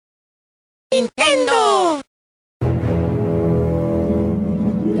Nintendo!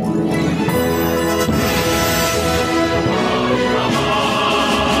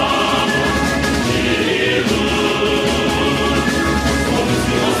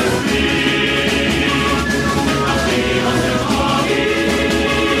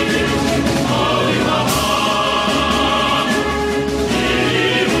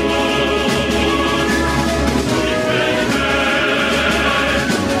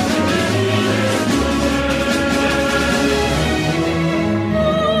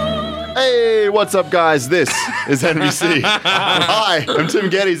 What's up, guys? This is NBC. Hi, I'm Tim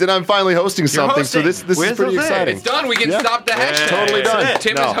Geddes, and I'm finally hosting something. So this is pretty exciting. It's done. We can stop the hashtag. Totally done.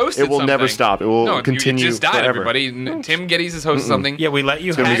 Tim has hosted it will something. never stop. It will continue it just died, forever. everybody. Tim Geddes has hosted something. Yeah, we let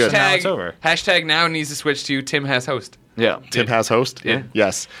you gonna be host, good. now it's over. Hashtag now needs to switch to Tim has host. Yeah. Tim has host? Yeah.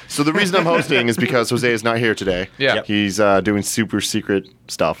 Yes. So the reason I'm hosting is because Jose is not here today. Yeah. Yep. He's doing super secret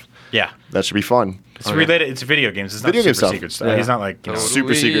stuff. Yeah. That should be fun. It's related. It's video games. It's not Video game super stuff. secret stuff. Yeah. He's not like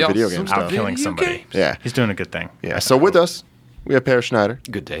Super secret video game out stuff. killing somebody. Yeah. He's doing a good thing. Yeah. So with us, we have Per Schneider.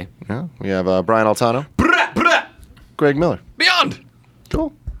 Good day. Yeah. We have Brian Altano. Greg Miller. Beyond.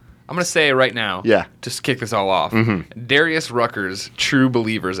 Cool. I'm going to say right now, Yeah. just to kick this all off, Darius Rucker's True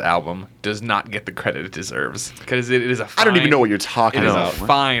Believers album does not get the credit it deserves. Because it is a fine, I don't even know what you're talking It is about. a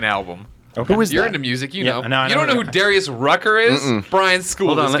fine album. Okay. Who is You're that? into music, you Yeah, know. no, I you know don't know who Darius Rucker is? Brian School,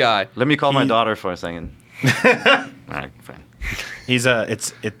 Hold on. this guy. Let me call my daughter for a second. All right, fine. He's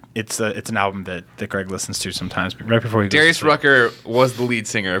it's an album that Greg listens to sometimes, but right before he goes Darius to sleep. Rucker was the lead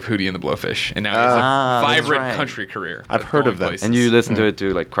singer of Hootie and the Blowfish, and now he has a that's vibrant right. country career. I've that's heard going of them. places. And you listen to it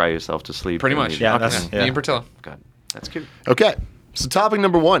to like cry yourself to sleep. Pretty and much. you- Yeah, okay. that's Me and Portillo. God, that's cute. Okay. So topic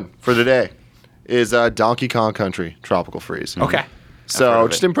number 1 for today is Donkey Kong Country Tropical Freeze. Okay. I've heard So of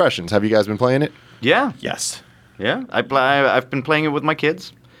just it. impressions. Have you guys been playing it? Yeah, Yes. yeah. I've been playing it with my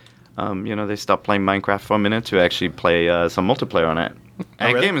kids. They stopped playing Minecraft for a minute to actually play some multiplayer on it.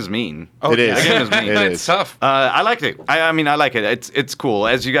 And really? the game is mean. Oh, It is. The game is mean. It It's is. tough. I liked it. I mean, I like it. It's cool.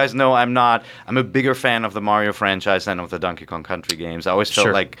 As you guys know, I'm a bigger fan of the Mario franchise than of the Donkey Kong Country games. I always felt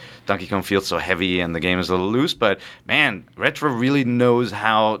Sure. like Donkey Kong feels so heavy and the game is a little loose. But man, Retro really knows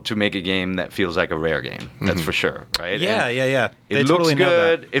how to make a game that feels like a rare game. That's for sure, right? Yeah, And yeah. It They looks totally know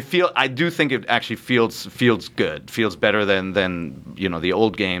good. that. I do think it actually feels good. Feels better than the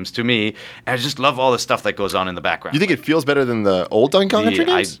old games to me. And I just love all the stuff that goes on in the background. You think it feels better than the old Donkey Kong Country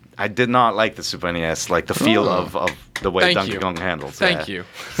games? I did not like the Super NES, like the feel of the way Thank Donkey you. Kong handles. Thank yeah. you.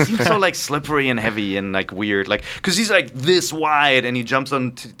 It seems so like slippery and heavy and like weird, like because he's like this wide and he jumps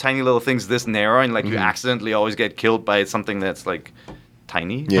on tiny little things this narrow and like you accidentally always get killed by something that's like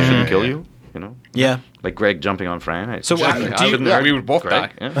tiny. Yeah. Shouldn't Yeah, kill yeah. you. You know, Yeah. like Greg jumping on Fran. So I we would both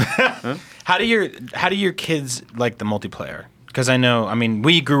die. Yeah. How do your kids like the multiplayer? Because I know, I mean,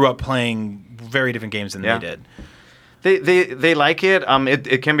 we grew up playing very different games than Yeah. they did. They like it.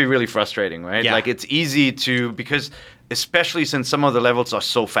 It can be really frustrating, right? Yeah. Like it's easy to because especially since some of the levels are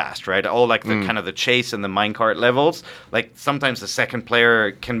so fast, right? All like the kind of the chase and the minecart levels. Like sometimes the second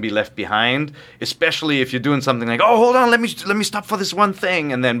player can be left behind, especially if you're doing something like, oh, hold on, let me stop for this one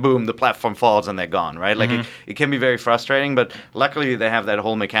thing, and then boom, the platform falls and they're gone, right? Like it can be very frustrating, but luckily they have that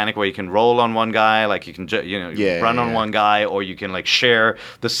whole mechanic where you can roll on one guy, like you can run on one guy, or you can like share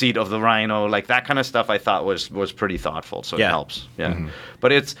the seat of the rhino, like that kind of stuff. I thought was pretty thoughtful, so Yeah. it helps. Yeah,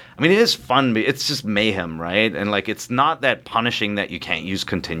 but it is fun. It's just mayhem, right? And like it's not that punishing that you can't use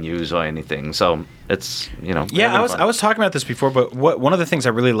continues or anything. So it's Yeah, I was talking about this before, but one of the things I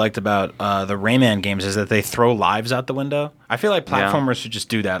really liked about the Rayman games is that they throw lives out the window. I feel like platformers should just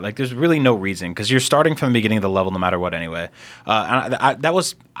do that. Like, there's really no reason because you're starting from the beginning of the level no matter what anyway.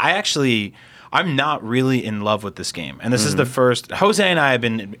 I'm not really in love with this game, and this is the first. Jose and I have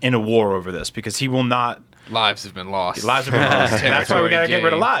been in a war over this because he will not. Lives have been lost. Lives have been lost. That's why we gotta get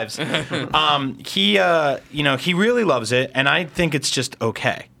rid of lives. He really loves it, and I think it's just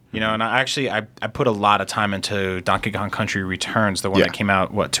okay. And I put a lot of time into Donkey Kong Country Returns, the one that came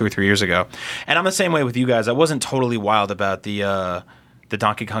out 2 or 3 years ago, and I'm the same way with you guys. I wasn't totally wild about the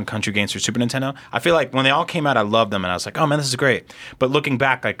Donkey Kong Country games for Super Nintendo. I feel like when they all came out, I loved them, and I was like, oh man, this is great. But looking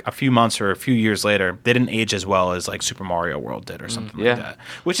back, like a few months or a few years later, they didn't age as well as like Super Mario World did or something like that.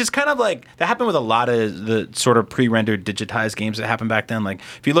 Which is kind of like, that happened with a lot of the sort of pre-rendered digitized games that happened back then. Like,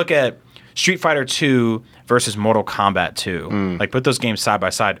 if you look at Street Fighter 2 versus Mortal Kombat 2. Like, put those games side by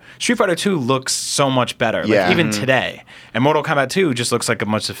side. Street Fighter 2 looks so much better, like, even today. And Mortal Kombat 2 just looks like a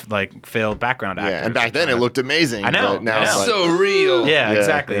bunch of like failed background actors. Yeah, and back then it looked amazing. I know. But now I it's know. like, So real. Yeah,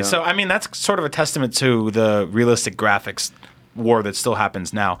 exactly. yeah. So, I mean, that's sort of a testament to the realistic graphics war that still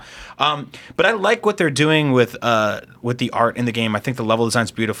happens now. But I like what they're doing with the art in the game. I think the level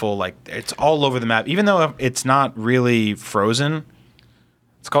design's beautiful. Like, it's all over the map, even though it's not really frozen.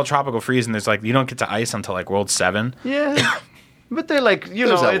 It's called Tropical Freeze, and there's like you don't get to ice until like World 7. Yeah. But they're like,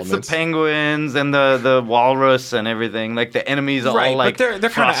 There's it's elements. the penguins and the walrus and everything. Like the enemies are all like they're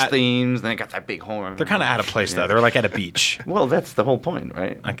frost kinda themes, and they got that big horn. They're kind of out of place though. They're like at a beach. Well, that's the whole point,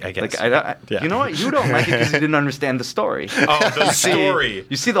 right? I guess. Like, Yeah. You know what? You don't like it because you didn't understand the story. Oh, the story.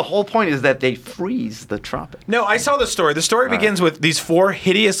 You see, the whole point is that they freeze the tropics. No, I saw the story. The story begins with these 4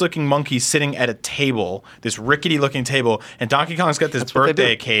 hideous-looking monkeys sitting at a table, this rickety-looking table, and Donkey Kong's got this what they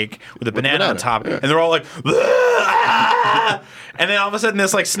birthday do. cake with a banana on banana, top, yeah. and they're all like, "Ah!" And then all of a sudden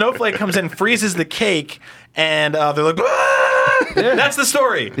this like snowflake comes in, freezes the cake, and they're like, "Ah!" That's the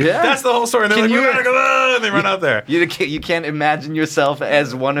story. Yeah. That's the whole story. And they're Can like, you- "We gotta go," ah," and they run out there. You can't imagine yourself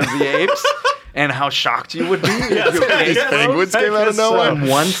as one of the apes and how shocked you would be if your face Yeah, Penguins I came out of guess so. nowhere. from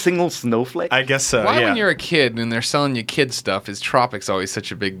one single snowflake. I guess so. Why, yeah. when you're a kid and they're selling you kid stuff, is Tropics always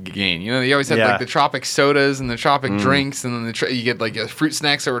such a big gain? You know, they always have Yeah. like the Tropic sodas and the Tropic drinks, and then you get like fruit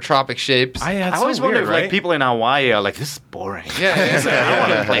snacks that were Tropic shapes. I I always wonder weird, if right? like people in Hawaii are like, this is boring. Yeah, I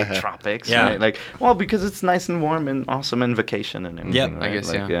want to play tropics. Yeah. Right? Like, well, because it's nice and warm and awesome and vacation and everything. Yep. right? I guess,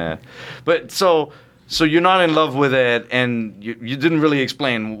 like, yeah. But so you're not in love with it, and you didn't really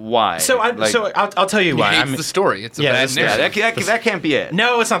explain why. So I'll tell you He why. hates the story. It's a Yeah, bad that's- yeah, narrative. that can't be it.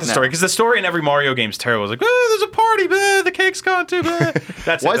 No, it's not the story because the story in every Mario game is terrible. It's like, oh, there's a party, the cake's gone too.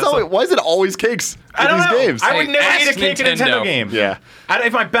 That's Why it. Why is it always cakes I in don't these know. games? I would Hey, never ask eat a cake in a Nintendo Nintendo. game. Yeah.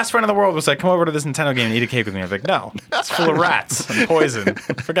 If my best friend in the world was like, come over to this Nintendo game and eat a cake with me, I'd be like, no, it's full of rats and poison.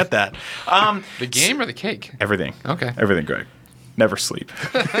 Forget that. The game or the cake? Everything. Okay. Everything, Greg. Never sleep.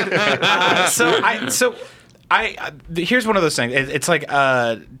 Here's one of those things. It's like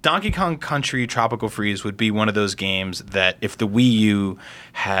Donkey Kong Country Tropical Freeze would be one of those games that if the Wii U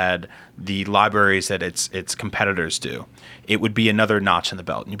had the libraries that its competitors do, it would be another notch in the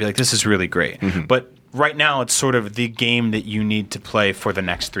belt. And you'd be like, this is really great. But right now, it's sort of the game that you need to play for the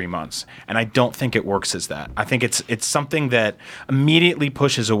next 3 months. And I don't think it works as that. I think it's something that immediately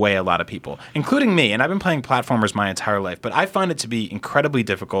pushes away a lot of people, including me. And I've been playing platformers my entire life, but I find it to be incredibly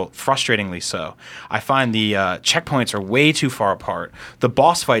difficult, frustratingly so. I find the checkpoints are way too far apart. The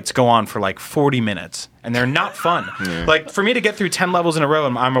boss fights go on for like 40 minutes. And they're not fun. Like, for me to get through 10 levels in a row,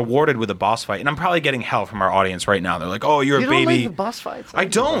 and I'm rewarded with a boss fight. And I'm probably getting hell from our audience right now. They're like, oh, you're You a don't baby. like the boss fights? I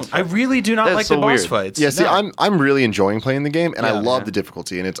don't. I really do not That's like so the boss weird. fights. Yeah, see, No. I'm really enjoying playing the game, and I Yeah, love yeah. the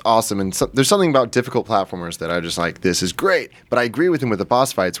difficulty, and it's awesome. And there's something about difficult platformers that I just like. This is great, but I agree with him with the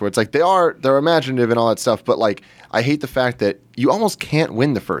boss fights, where it's like they're imaginative and all that stuff, but like I hate the fact that you almost can't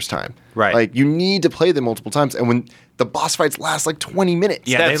win the first time. Right. Like you need to play them multiple times, and when the boss fights last like 20 minutes.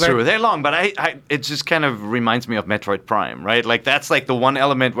 Yeah, That's they true. like- They're long, but it just kind of reminds me of Metroid Prime, right? Like that's like the one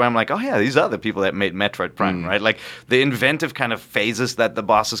element where I'm like, oh yeah, these are the people that made Metroid Prime, right? Like the inventive kind of phases that the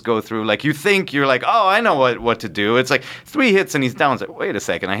bosses go through. Like you think you're like, oh, I know what to do. It's like 3 hits and he's down. It's like, wait a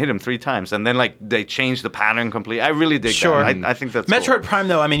second, I hit him 3 times, and then like they change the pattern completely. I really dig Sure. that. I think that's Metroid cool. Prime,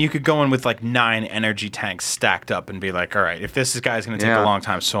 though, I mean, you could go in with like 9 energy tanks stacked up and be like, all right, if this guy's going to take Yeah. a long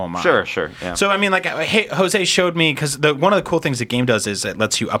time, so am I. Sure, yeah. So, I mean, like, hey, Jose showed me, because one of the cool things the game does is it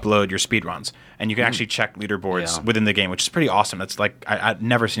lets you upload your speedruns. And you can actually check leaderboards Yeah. within the game, which is pretty awesome. That's like, I've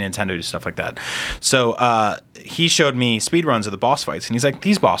never seen Nintendo do stuff like that. So, he showed me speedruns of the boss fights. And he's like,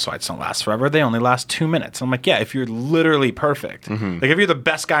 these boss fights don't last forever. They only last 2 minutes. And I'm like, yeah, if you're literally perfect. Like, if you're the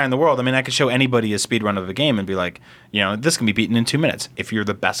best guy in the world, I mean, I could show anybody a speedrun of a game and be like, you know, this can be beaten in 2 minutes if you're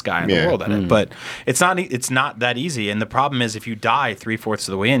the best guy in the Yeah. world at it. But it's not that easy. And the problem is if you die 3/4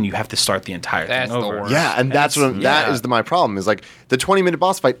 of the way in, you have to start the entire That's thing the over. worst. Yeah, and that is my problem. Is like the 20-minute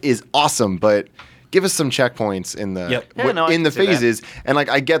boss fight is awesome, but give us some checkpoints in the Yep. Yeah, no, I in the can see that. phases. And like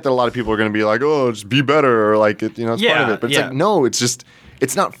I get that a lot of people are going to be like, oh, just be better, or like it's part Yeah, of it. But it's yeah. like no,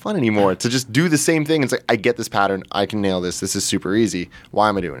 it's not fun anymore to just do the same thing. It's like I get this pattern, I can nail this. This is super easy. Why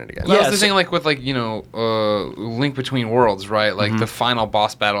am I doing it again? Well, Yeah, that's the so- thing, like with Link Between Worlds, right? Like the final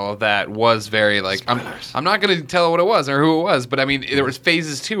boss battle of that was very like I'm not gonna tell what it was or who it was, but I mean there was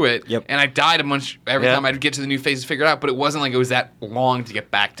phases to it, Yep. and I died a bunch every Yeah. time I'd get to the new phases figured out, but it wasn't like it was that long to get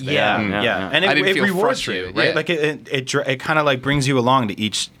back to that. Yeah, Yeah, yeah, yeah. and I it, didn't it feel rewards you, frustrated, right? yeah. Like it kind of like brings you along to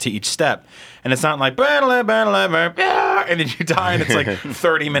each step, and it's not like and then you die, and it's like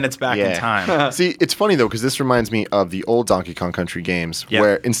 30 minutes back in time. See, it's funny though because this reminds me of the old Donkey Kong Country games, Yeah.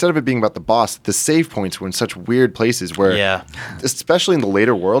 where instead of it being about the boss, the save points were in such weird places. Where, Yeah. especially in the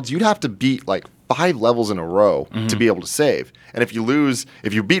later worlds, you'd have to beat like 5 levels in a row to be able to save. And if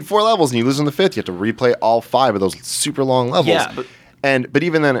you beat 4 levels and you lose on the 5th, you have to replay all 5 of those super long levels. Yeah, but- But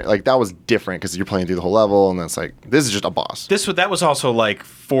even then, like that was different because you're playing through the whole level, and that's like this is just a boss. That was also like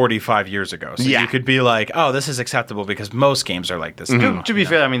 45 years ago. So Yeah. you could be like, oh, this is acceptable because most games are like this. now, To be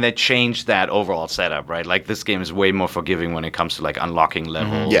fair, I mean, they changed that overall setup, right? Like, this game is way more forgiving when it comes to, like, unlocking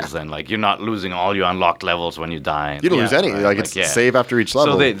levels. Yeah. And, like, you're not losing all your unlocked levels when you die. You don't lose any. right? Like it's save after each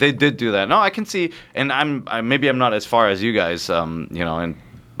level. So they did do that. No, I can see, and maybe I'm not as far as you guys, you know, and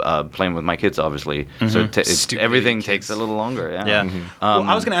playing with my kids, obviously. So Stupid everything kids. takes a little longer. Yeah. Yeah. Well,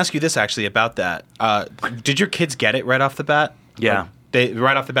 I was going to ask you this actually about that. Did your kids get it right off the bat? Yeah. Like,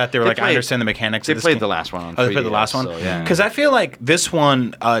 right off the bat, they were like, I played- understand the mechanics They of this played game. the last one on Oh, they played the 3DS, last one? so, yeah. Because I feel like this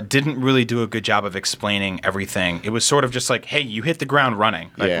one didn't really do a good job of explaining everything. It was sort of just like, hey, you hit the ground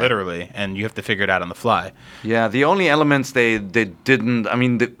running, like Yeah. literally, and you have to figure it out on the fly. Yeah, the only elements they didn't. I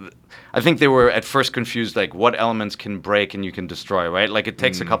mean, I think they were at first confused, like what elements can break and you can destroy, right? Like it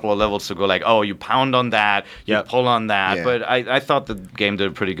takes a couple of levels to go, like, oh, you pound on that, you Yep. pull on that. Yeah. But I thought the game did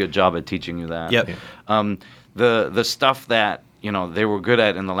a pretty good job at teaching you that. Yep. The stuff that they were good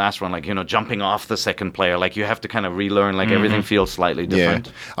at in the last one, like jumping off the second player, like you have to kind of relearn, like everything feels slightly different.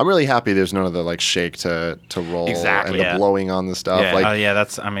 Yeah, I'm really happy. There's none of the like shake to roll Exactly, and the yeah. blowing on the stuff. Yeah. Like Oh, yeah,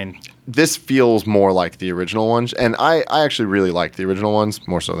 that's, I mean, this feels more like the original ones, and I actually really liked the original ones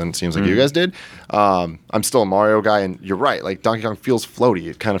more so than it seems like you guys did. I'm still a Mario guy, and you're right. Like Donkey Kong feels floaty.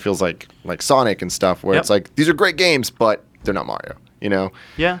 It kind of feels like Sonic and stuff, where Yep. it's like these are great games, but they're not Mario. Yeah.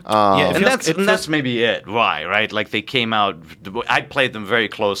 Yeah, it and feels- that's maybe it. Why, right? Like they came out. I played them very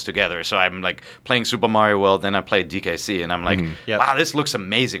close together. So I'm like playing Super Mario World, then I played DKC, and I'm like, Yep. wow, this looks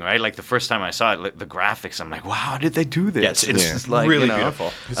amazing, right? Like the first time I saw it, like, the graphics, I'm like, wow, how did they do this? Yeah, it's just like, really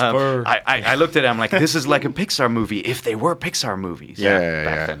beautiful. I looked at it, I'm like, this is like a Pixar movie if they were Pixar movies.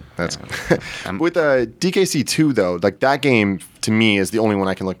 Back then. That's Yeah. with DKC 2 though. Like that game to me is the only one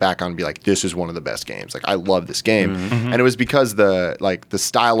I can look back on and be like, this is one of the best games. Like I love this game, and it was because the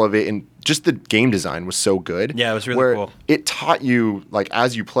style of it and just the game design was so good. Yeah, it was really where cool. It taught you like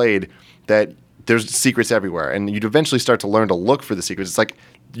as you played that there's secrets everywhere, and you'd eventually start to learn to look for the secrets. It's like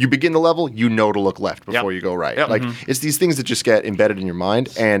you begin the level, you know to look left before Yep. you go right. Yep. Like it's these things that just get embedded in your mind,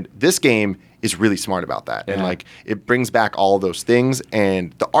 and this game is really smart about that. And Yeah. like it brings back all those things,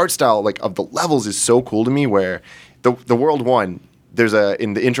 and the art style like of the levels is so cool to me. Where the world one, there's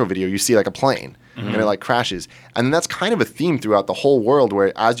in the intro video you see like a plane. And it like crashes, and that's kind of a theme throughout the whole world.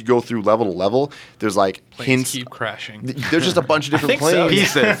 Where as you go through level to level, there's like Planes hints. keep crashing. There's just a bunch of different think so,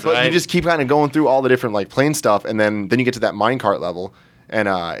 planes, yeah. Pieces, but you right? just keep kind of going through all the different like plane stuff, and then you get to that minecart level, and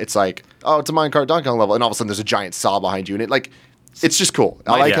it's like, oh, it's a minecart Donkey Kong level, and all of a sudden there's a giant saw behind you, and it's just cool.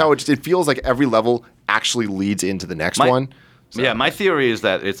 I like how it feels like every level actually leads into the next one. So- Yeah, my theory is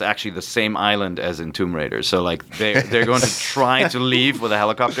that it's actually the same island as in Tomb Raider. So like they're going to try to leave with a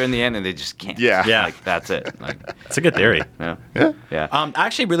helicopter in the end, and they just can't. Yeah. Yeah. Like that's it. Like it's a good theory. yeah. Yeah. Yeah. I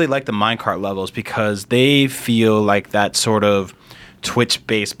actually really like the minecart levels because they feel like that sort of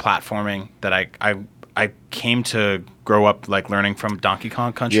Twitch-based platforming that I came to grow up like learning from Donkey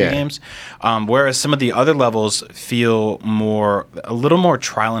Kong Country Yeah. games, whereas some of the other levels feel a little more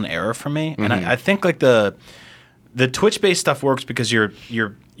trial and error for me. And I think like the Twitch-based stuff works because you're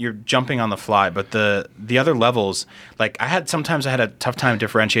jumping on the fly, but the other levels, like sometimes I had a tough time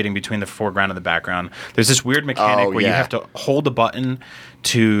differentiating between the foreground and the background. There's this weird mechanic where you yeah. have to hold a button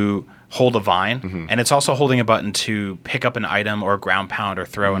to hold a vine, and it's also holding a button to pick up an item or ground pound or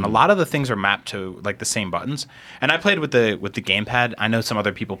throw. And a lot of the things are mapped to like the same buttons. And I played with the gamepad. I know some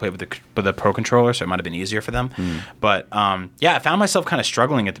other people played with the Pro controller, so it might have been easier for them. But I found myself kind of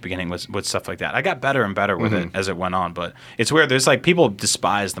struggling at the beginning with stuff like that. I got better and better with it as it went on, but it's weird. There's like people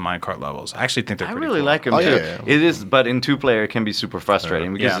despise the minecart levels. I actually think they're I pretty really cool. like them Oh, too. yeah. It is, but in 2-player it can be super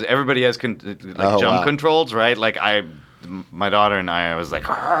frustrating because Yeah. everybody has jump wow. controls, right? Like my daughter and I was like,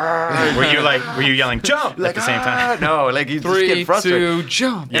 Were you yelling jump at the same time? no, like you just 3, get frustrated. 2,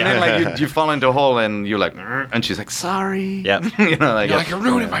 jump. And then like you fall into a hole and you're like, and she's like, sorry. Yep. you know, like, You're like, you're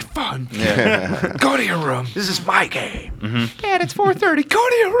ruining my fun. yeah. Go to your room. This is my game. Dad, it's 4:30. Go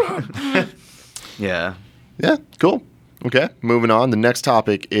to your room. Yeah. Yeah, cool. Okay, moving on. The next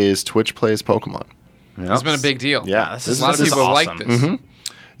topic is Twitch plays Pokemon. It's been a big deal. Yeah, this A lot of is people awesome. like this.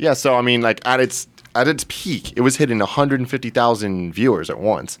 Yeah, so I mean, like at its peak, it was hitting 150,000 viewers at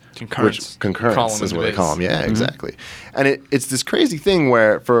once. Concurrence. Concurrence Call 'em is in what they biz. call them. Yeah, exactly. And it's this crazy thing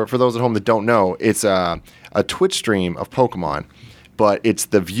where, for those at home that don't know, it's a Twitch stream of Pokemon, but it's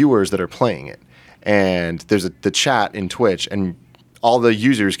the viewers that are playing it. And there's the chat in Twitch, and all the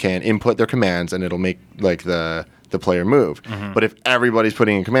users can input their commands, and it'll make like the the player move. But if everybody's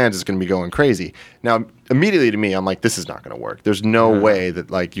putting in commands, it's going to be going crazy. Now, immediately to me, I'm like, this is not going to work. There's no way that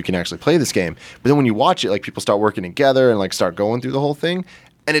like you can actually play this game. But then when you watch it, like people start working together and like start going through the whole thing.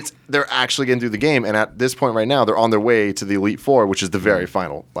 And they're actually getting through the game, and at this point right now, they're on their way to the Elite Four, which is the very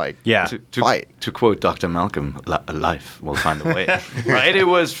final fight. To quote Dr. Malcolm, life will find a way. Right? It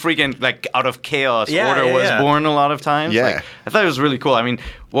was freaking like out of chaos. Order was born a lot of times. Yeah. Like, I thought it was really cool. I mean,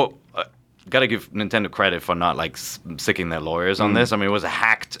 gotta give Nintendo credit for not like sicking their lawyers on this. I mean, it was a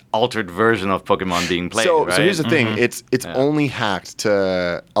hacked, altered version of Pokemon being played. So right? here's the thing: it's only hacked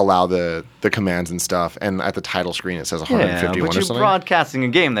to allow the commands and stuff, and at the title screen it says 151 but or you're something. broadcasting a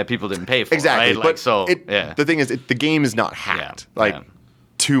game that people didn't pay for. Exactly, right? but the thing is, the game is not hacked.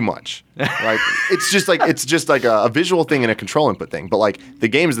 Too much. Like it's just like a visual thing and a control input thing. But like the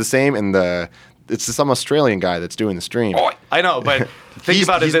game is the same, and it's some Australian guy that's doing the stream. Oh, I know, but think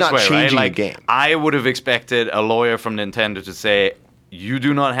about it he's this not way, right? changing Like, the game. I would have expected a lawyer from Nintendo to say, you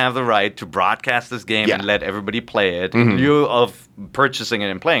do not have the right to broadcast this game and let everybody play it in lieu of purchasing it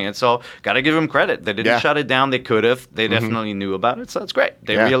and playing it. So, gotta give them credit. They didn't shut it down. They could have. They definitely knew about it. So, that's great.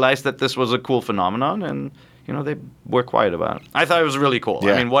 They realized that this was a cool phenomenon, and they were quiet about it. I thought it was really cool.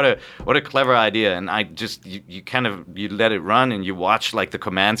 Yeah. I mean, what a clever idea. And I just, you let it run and you watch like the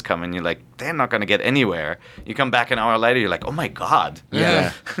commands come and you're like, they're not going to get anywhere. You come back an hour later, you're like, oh my God.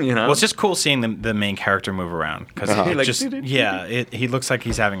 Yeah. Well, it's just cool seeing the main character move around. Because he looks like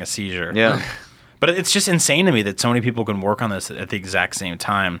he's having a seizure. Yeah. But it's just insane to me that so many people can work on this at the exact same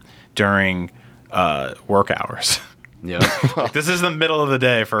time during work hours. Yeah. Like, this is the middle of the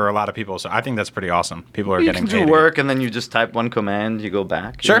day for a lot of people, so I think that's pretty awesome. People are getting paid. You can do work and then you just type one command, you go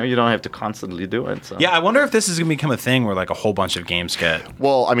back. Sure. You don't have to constantly do it. So. Yeah, I wonder if this is going to become a thing where like a whole bunch of games get...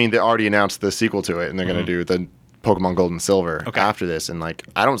 Well, I mean, they already announced the sequel to it, and they're going to do the Pokemon Gold and Silver after this, and like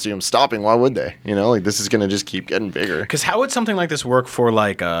I don't see them stopping. Why would they? Like this is going to just keep getting bigger. Because how would something like this work for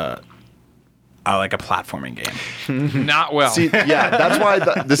like a platforming game? Not well. See, that's why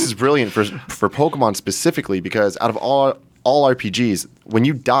this is brilliant for Pokemon specifically, because out of all RPGs, when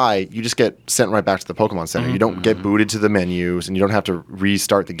you die, you just get sent right back to the Pokemon Center. You don't get booted to the menus, and you don't have to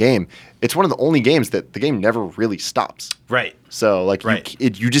restart the game. It's one of the only games that the game never really stops. Right. So like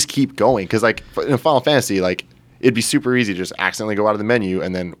you just keep going, because like in Final Fantasy, like it'd be super easy to just accidentally go out of the menu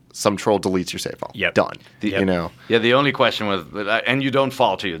and then some troll deletes your save file. Yep. Done. Yeah, the only question was, and you don't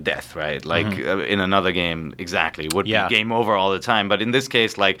fall to your death, right? Like in another game, exactly. It would be game over all the time. But in this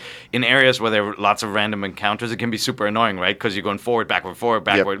case, like in areas where there are lots of random encounters, it can be super annoying, right? Because you're going forward, backward,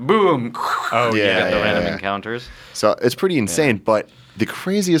 boom. Oh, you get the yeah. random encounters. So it's pretty insane. But the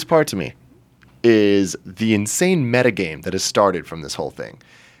craziest part to me is the insane metagame that has started from this whole thing.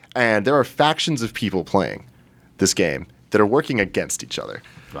 And there are factions of people playing this game that are working against each other.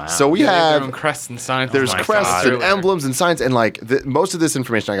 Wow. So we They have their have own crests and signs. there's Oh my crests God. and emblems and signs, and like most of this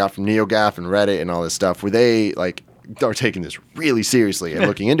information I got from NeoGAF and Reddit and all this stuff, where they like are taking this really seriously and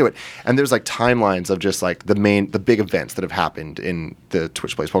looking into it. And there's like timelines of just like the big events that have happened in the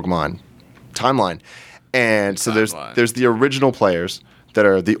Twitch Plays Pokemon timeline. And so there's the original players that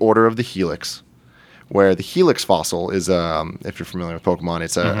are the Order of the Helix, where the Helix fossil is, if you're familiar with Pokemon,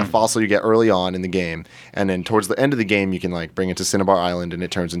 it's a fossil you get early on in the game, and then towards the end of the game, you can like bring it to Cinnabar Island, and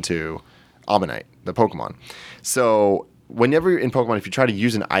it turns into Ammonite, the Pokemon. So whenever you're in Pokemon, if you try to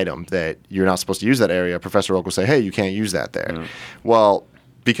use an item that you're not supposed to use that area, Professor Oak will say, hey, you can't use that there. Well,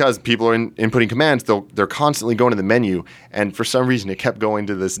 because people are inputting commands, they're constantly going to the menu, and for some reason it kept going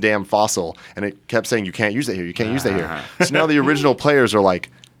to this damn fossil, and it kept saying, you can't use that here, you can't use that here. So now the original players are like,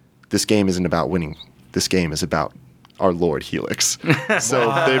 this game isn't about winning. This game is about our Lord Helix.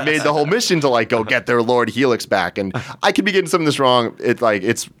 So they made the whole mission to like go get their Lord Helix back. And I could be getting some of this wrong.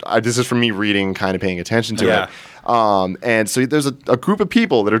 This is from me reading, kind of paying attention to it. And so there's a group of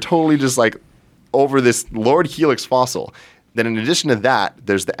people that are totally just like over this Lord Helix fossil. Then in addition to that,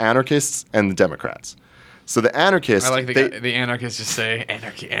 there's the anarchists and the Democrats. So the anarchists... I like the anarchists just say,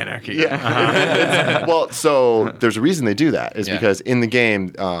 anarchy, anarchy. Yeah. Well, so there's a reason they do that, is because in the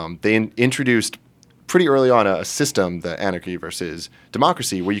game, they introduced pretty early on a system, the anarchy versus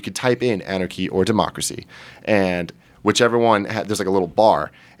democracy, where you could type in anarchy or democracy. And whichever one, there's like a little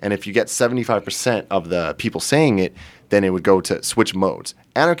bar. And if you get 75% of the people saying it, then it would go to switch modes.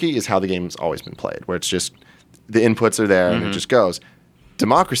 Anarchy is how the game's always been played, where it's just the inputs are there and it just goes.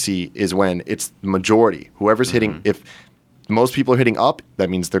 Democracy is when it's the majority. Whoever's hitting, if most people are hitting up, that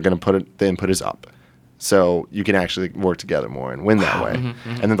means they're going to put it, the input is up. So you can actually work together more and win that way.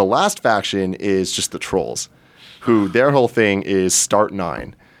 And then the last faction is just the trolls, who their whole thing is start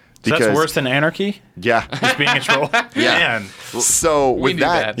 9. So that's worse than anarchy? Yeah. Just being a troll? Yeah. Man. So with knew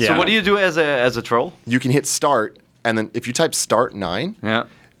that. that, So what do you do as a troll? you can hit start and then if you type start 9, Yeah.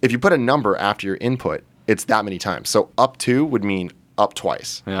 if you put a number after your input, it's that many times. So up 2 would mean up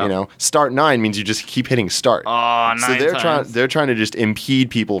twice. Yeah. You know, start 9 means you just keep hitting start. Oh, so 9 times. they're trying to just impede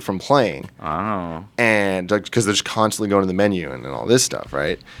people from playing, Oh. and because they're just constantly going to the menu and all this stuff,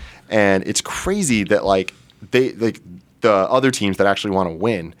 right? And it's crazy that like they like the other teams that actually want to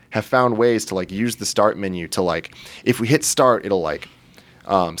win have found ways to like use the start menu to like if we hit start, it'll like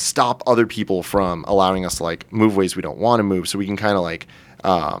stop other people from allowing us to like move ways we don't want to move, so we can kind of like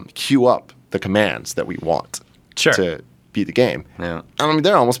queue up the commands that we want to beat the game. Yeah. I mean,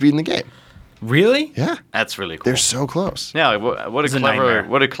 they're almost beating the game. Really? Yeah, That's really cool. they're so close. Yeah, what a It's a nightmare.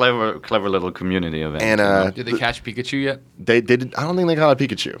 clever little community event. And Did they catch Pikachu yet? they did. I don't think they caught a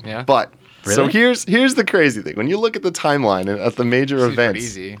Pikachu. Yeah? But so Really? here's the crazy thing. When you look at the timeline and at the major Seems pretty events,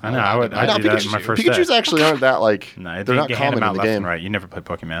 easy. I know. I'd no, do that in my first Pikachu's day. actually aren't that like No, they're not you hand common them out in the left game. and right. You never play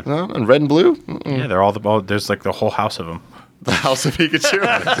Pokemon. No, and red and blue, Mm-mm. Yeah, they're all there's like the whole house of them The House of Pikachu.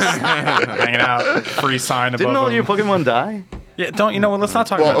 hanging out, free sign Didn't above all them. your Pokemon die? Yeah, don't you know what? Let's not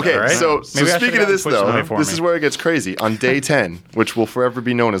talk Well, about okay, that, right? so Maybe I should've speaking of gotten this Twitch though, money for this me. is where it gets crazy. On day 10, which will forever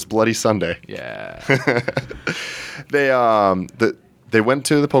be known as Bloody Sunday, Yeah. they went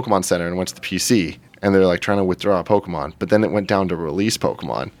to the Pokemon Center and went to the PC, and they're like trying to withdraw a Pokemon, but then it went down to release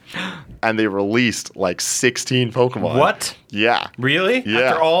Pokemon, and they released like 16 Pokemon. What? Yeah. Really? Yeah.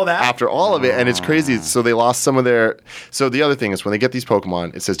 After all that? After all of it, and it's crazy. So they lost some of their. So the other thing is when they get these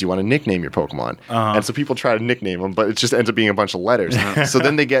Pokemon, it says, "Do you want to nickname your Pokemon?" And so people try to nickname them, but it just ends up being a bunch of letters. So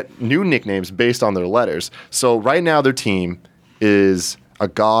then they get new nicknames based on their letters. So right now their team is a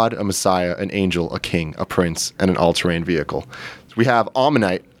god, a messiah, an angel, a king, a prince, and an all-terrain vehicle. We have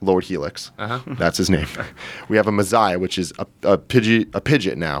Ammonite, Lord Helix. That's his name. We have a Messiah, which is a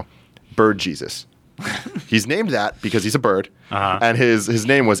Pidgeot now, Bird Jesus. He's named that because he's a bird, and his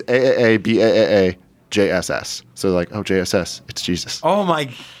name was AAA JSS. So they're like, oh, JSS, it's Jesus. Oh my.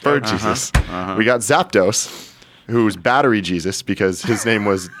 Bird Jesus. We got Zapdos, who's Battery Jesus because his name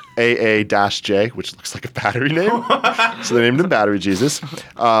was AA-J, which looks like a battery name. So they named him Battery Jesus.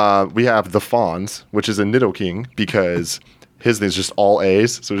 We have the Fawns, which is a Nidoking because his name's just all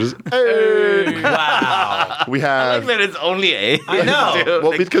A's. So just A. Wow. We I have. like that it's only A. I know. Dude, Well,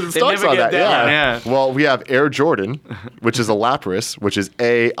 like, because it they starts never on get that, down. yeah. Well, we have Air Jordan, which is a Lapras, which is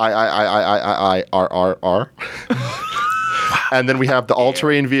AIIIIIIRRR. And then we have the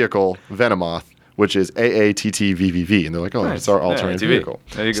all-terrain vehicle Venomoth, which is AATTVVV, and they're like, oh, Nice. it's our Yeah, all-terrain TV. vehicle.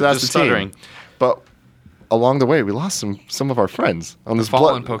 There you So go. that's Just the team. stuttering. But along the way, we lost some of our friends on this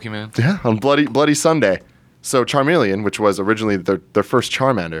Fallen Pokemon. Yeah, on Bloody Sunday. So Charmeleon, which was originally their first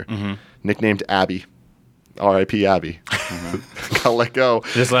Charmander, nicknamed Abby, R.I.P. Abby, got let go.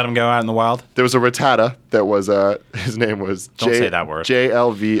 Just let them go out in the wild. There was a Rattata that was his name was Don't say that word.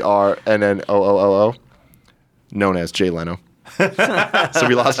 JLVRNNOOOO, known as Jay Leno. So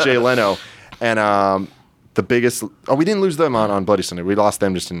we lost Jay Leno, and the biggest. Oh, we didn't lose them on Bloody Sunday. We lost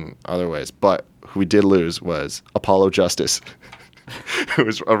them just in other ways. But who we did lose was Apollo Justice, who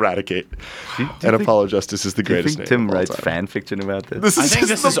was Eradicate, and Apollo Justice is the Do you greatest think name Tim of all writes time. fan fiction about this? I think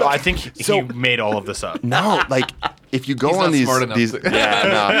this is. I think So- he made all of this up. No, like if you go He's on not these, smart enough these to- yeah,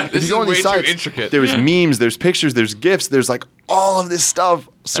 no. This if you go is on these way too sites, intricate. there's memes, there's pictures, there's GIFs, there's like all of this stuff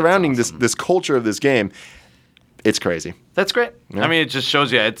surrounding this culture of this game. It's crazy. That's great. Yeah. I mean, it just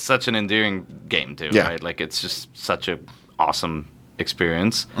shows you it's such an endearing game too, Yeah. right? Like it's just such a awesome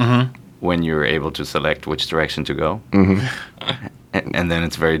experience when you're able to select which direction to go, and then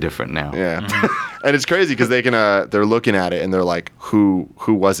it's very different now. Yeah, and it's crazy because they can they're looking at it and they're like, who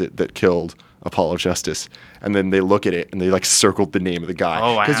was it that killed Apollo Justice? And then they look at it and they like circled the name of the guy.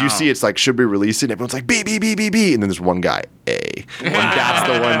 Oh, wow. Because you see it's like, should we release it? And everyone's like, B, B, B, B, B. And then there's one guy, A. And that's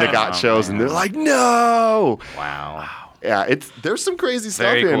the one that got chosen. They're like, no. Wow. Yeah, there's some crazy stuff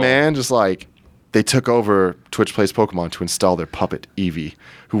Very here, cool. man. Just like they took over Twitch Plays Pokemon to install their puppet Eevee,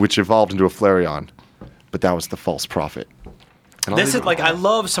 which evolved into a Flareon, but that was the false prophet. And This is like I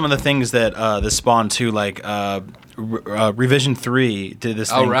love some of the things that this spawned too. Like Revision 3 did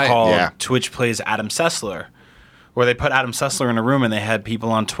this Oh, thing right. called Yeah. Twitch Plays Adam Sessler, where they put Adam Sessler in a room and they had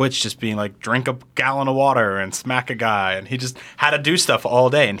people on Twitch just being like, drink a gallon of water and smack a guy, and he just had to do stuff all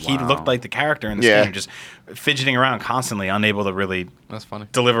day, and he looked like the character in this Yeah. game, just fidgeting around constantly, unable to really That's funny.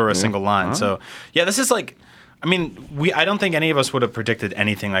 deliver a single line. So yeah, this is like. I mean, I don't think any of us would have predicted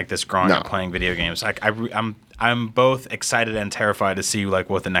anything like this growing No. up playing video games. Like, I'm both excited and terrified to see like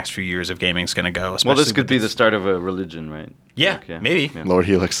what the next few years of gaming is going to go. Well, this especially could with be the start of a religion, right? Yeah, Like, maybe. Yeah. Lord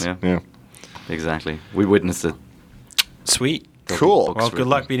Helix. Yeah. Yeah. Exactly. We witnessed it. Sweet. Cool. Books Well, good written.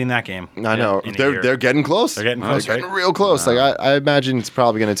 luck beating that game. I know. in a They're year. getting close. They're getting close, They're getting right? real close. Like I imagine it's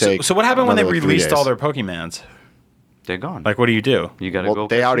probably going to take. So what happened when they another, like, 3 released all days. their Pokemons? They're gone. Like, what do? You gotta go. Well,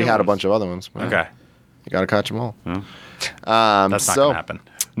 they catch already new had a ones. bunch of other ones. Man. Okay. You got to catch them all. That's not gonna happen.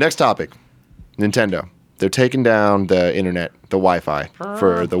 Next topic, Nintendo. They're taking down the internet, the Wi-Fi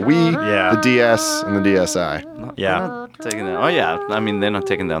for the Wii, Yeah. the DS, and the DSi. Yeah. Taking down. Oh yeah, I mean they're not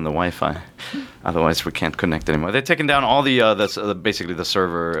taking down the Wi-Fi. Otherwise, we can't connect anymore. They're taking down all the basically the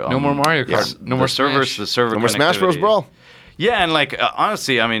server. No more Mario Kart. yes, No more servers. Smash. The server. No more Smash Bros. connectivity. Brawl. Yeah, and like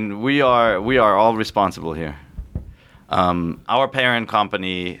honestly, I mean we are all responsible here. Our parent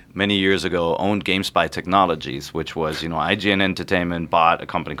company many years ago owned GameSpy Technologies, which was, IGN Entertainment bought a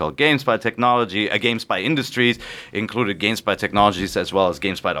company called GameSpy Technology, GameSpy Industries, included GameSpy Technologies as well as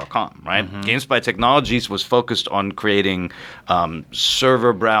GameSpy.com, right? GameSpy Technologies was focused on creating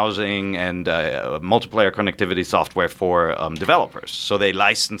server browsing and multiplayer connectivity software for developers. So they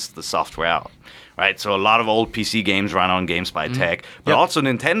licensed the software out. Right, so a lot of old PC games run on GameSpy Tech, but also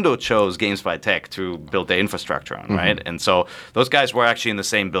Nintendo chose GameSpy Tech to build their infrastructure on, right? And so those guys were actually in the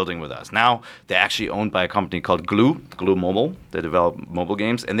same building with us. Now they're actually owned by a company called Glue Mobile. They develop mobile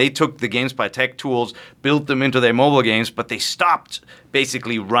games, and they took the GameSpy Tech tools, built them into their mobile games, but they stopped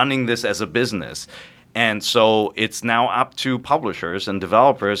basically running this as a business. And so it's now up to publishers and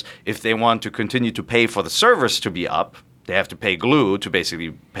developers if they want to continue to pay for the servers to be up. They have to pay Glue to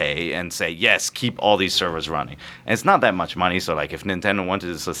basically pay and say, yes, keep all these servers running. And it's not that much money, so like if Nintendo wanted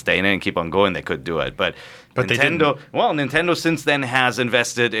to sustain it and keep on going, they could do it. But Nintendo since then has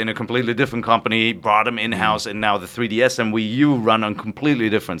invested in a completely different company, brought them in-house, and now the 3DS and Wii U run on completely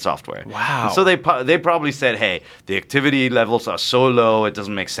different software. Wow. And so they probably said, hey, the activity levels are so low, it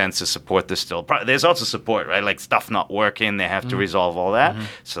doesn't make sense to support this still. There's also support, right? Like stuff not working, they have to resolve all that.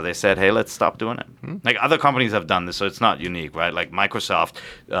 So they said, hey, let's stop doing it. Like other companies have done this, so it's not unique, right? Like Microsoft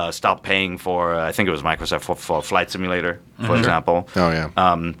stopped paying for, I think it was Microsoft for Flight Simulator, for example. Oh,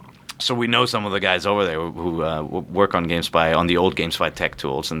 yeah. So we know some of the guys over there who work on GameSpy, on the old GameSpy Tech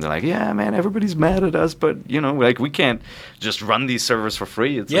tools, and they're like, yeah, man, everybody's mad at us, but, like we can't just run these servers for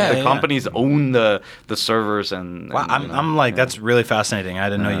free. It's like the companies own the servers. And Wow, I'm like, that's really fascinating. I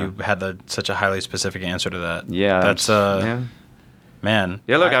didn't know you had such a highly specific answer to that. Yeah. That's, man.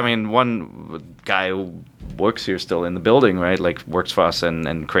 Yeah, look, I mean, one guy who works here still in the building, right? Like works for us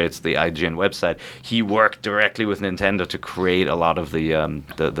and creates the IGN website. He worked directly with Nintendo to create a lot of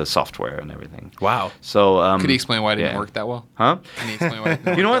the software and everything. Wow. So Could he explain why it didn't work that well? Huh? Can he explain why it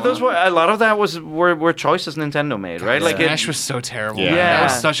didn't You know work what? that well? A lot of that were choices Nintendo made, right? Like Smash was so terrible. Yeah. That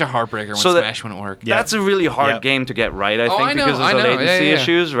was such a heartbreaker when So that- Smash wouldn't work. Yeah. That's a really hard Yep. game to get right, I think, I know, because of I the know. latency Yeah.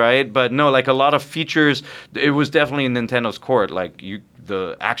 issues, right? But no, like a lot of features, it was definitely in Nintendo's court. Like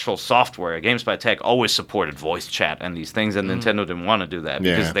the actual software, GameSpy Tech always supported voice chat and these things, and Nintendo didn't want to do that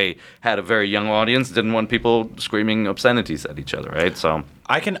because Yeah. they had a very young audience, didn't want people screaming obscenities at each other, right? So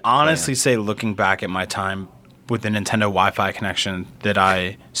I can honestly say, looking back at my time with the Nintendo Wi-Fi connection, that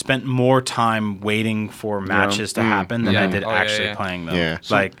I spent more time waiting for matches to happen than I did actually playing them. Yeah.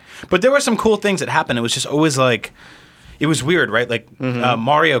 But there were some cool things that happened. It was just always like, it was weird, right? Like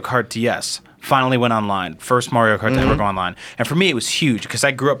Mario Kart DS finally went online. First Mario Kart to ever go online. And for me, it was huge because I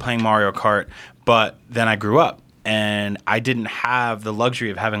grew up playing Mario Kart, but then I grew up. And I didn't have the luxury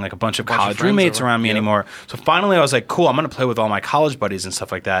of having like a bunch of college friends roommates over. around me anymore. So finally, I was like, "Cool, I'm going to play with all my college buddies and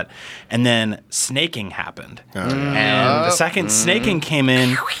stuff like that." And then snaking happened, and the second snaking came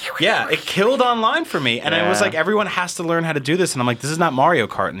in, it killed online for me. And I was Yeah. like, "Everyone has to learn how to do this." And I'm like, "This is not Mario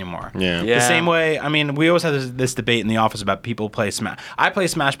Kart anymore." Yeah. Yeah. The same way. I mean, we always have this debate in the office about people play Smash. I play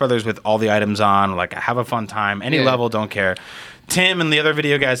Smash Brothers with all the items on. Like, I have a fun time. Any Yeah. level, don't care. Tim and the other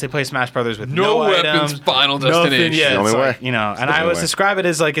video guys, they play Smash Brothers with No weapons, items, Final nothing. destination. Yeah, The it's only like, way. and I the only always way. describe it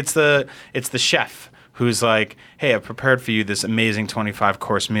as like it's the chef who's like, "Hey, I've prepared for you this amazing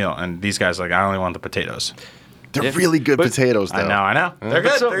 25-course meal," and these guys are like, "I only want the potatoes." They're really good potatoes, though. I know. They're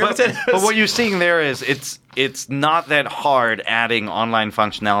good. So- They're good but, potatoes. but what you're seeing there is it's not that hard adding online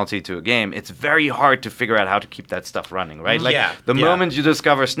functionality to a game. It's very hard to figure out how to keep that stuff running, right? Like the moment you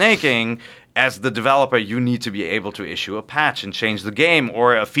discover snaking, as the developer, you need to be able to issue a patch and change the game,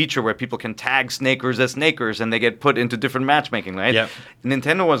 or a feature where people can tag snakers as snakers and they get put into different matchmaking, right? Yep.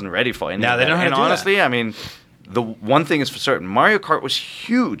 Nintendo wasn't ready for any No, of they that. don't know how And to do that. honestly, I mean, the one thing is for certain, Mario Kart was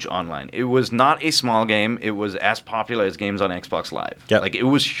huge online. It was not a small game. It was as popular as games on Xbox Live. Yep. Like, it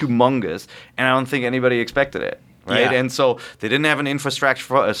was humongous, and I don't think anybody expected it. right? Yeah. And so they didn't have an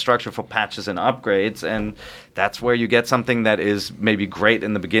infrastructure structure for patches and upgrades, and that's where you get something that is maybe great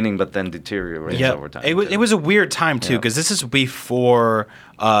in the beginning, but then deteriorates over time. It was a weird time too, because this is before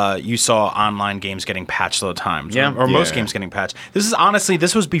you saw online games getting patched all the time, or most games getting patched.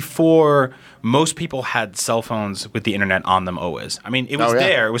 This was before most people had cell phones with the internet on them always. I mean, it was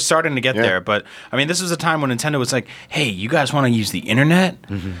there. It was starting to get there, but I mean, this was a time when Nintendo was like, "Hey, you guys want to use the internet?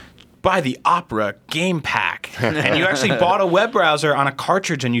 Buy the Opera game pack." And you actually bought a web browser on a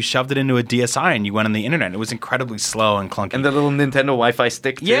cartridge and you shoved it into a DSi and you went on the internet. It was incredibly slow and clunky. And the little Nintendo Wi-Fi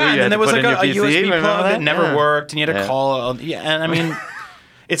stick too. Yeah, and then there was like a USB remember plug that never Yeah. worked, and you had to call. Yeah, and I mean,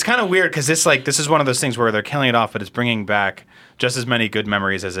 it's kind of weird because this is one of those things where they're killing it off, but it's bringing back just as many good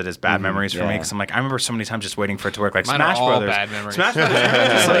memories as it is bad memories for me. Because I'm like, I remember so many times just waiting for it to work. Like Mine Smash are all Brothers. bad memories. Smash Brothers.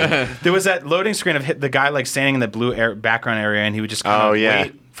 It's like, there was that loading screen of the guy like standing in the blue background area, and he would just kind of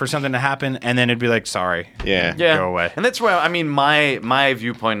wait for something to happen, and then it'd be like, sorry, go away. And that's where, I mean, my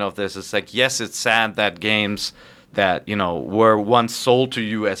viewpoint of this is like, yes, it's sad that games that, you know, were once sold to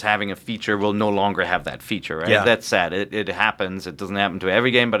you as having a feature will no longer have that feature, right? Yeah. That's sad. It happens. It doesn't happen to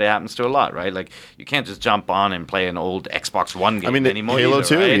every game, but it happens to a lot, right? Like, you can't just jump on and play an old Xbox One game anymore. Halo either,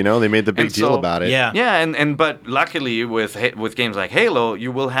 2, right? you know, they made the big And deal so- about it. Yeah. Yeah, but luckily with games like Halo,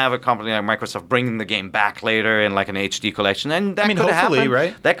 you will have a company like Microsoft bringing the game back later in like an HD collection, and that could hopefully, happen.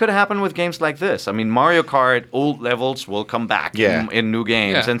 right? That could happen with games like this. I mean, Mario Kart old levels will come back in new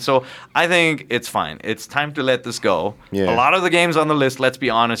games, Yeah. and so I think it's fine. It's time to let this go. Yeah. A lot of the games on the list, let's be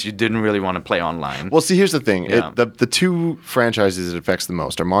honest, you didn't really want to play online. Well, see, here's the thing. Yeah. The two franchises it affects the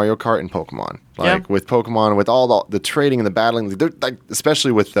most are Mario Kart and Pokemon. Like, with Pokemon, with all the trading and the battling, they're, like,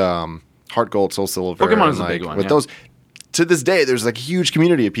 especially with Heart Gold, Soul Silver. Pokemon and, is a like, big one, With yeah. those, to this day, there's, like, a huge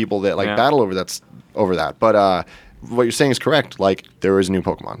community of people that, like, battle over that. But what you're saying is correct. Like, there is new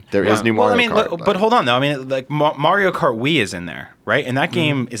Pokemon. There is new Mario Kart. But hold on though. I mean, like Mario Kart Wii is in there, right? And that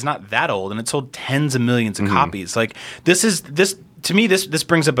game is not that old, and it sold tens of millions of copies. Like this. To me, this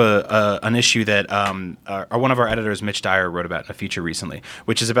brings up an issue that one of our editors, Mitch Dyer, wrote about in a feature recently,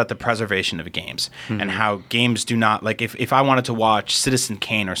 which is about the preservation of games and how games do not, like, if I wanted to watch Citizen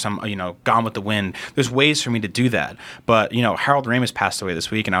Kane or some, Gone with the Wind, there's ways for me to do that. But, Harold Ramis passed away this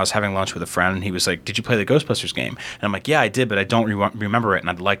week, and I was having lunch with a friend, and he was like, "Did you play the Ghostbusters game?" And I'm like, "Yeah, I did, but I don't remember it, and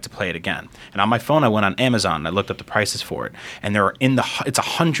I'd like to play it again." And on my phone, I went on Amazon, and I looked up the prices for it, and it's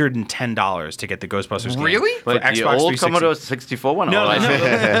 $110 to get the Ghostbusters game. Really? For But the Xbox old 360. Commodore 64 one? No,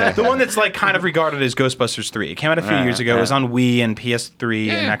 the one that's like kind of regarded as Ghostbusters 3. It came out a few years ago. It was on Wii and PS3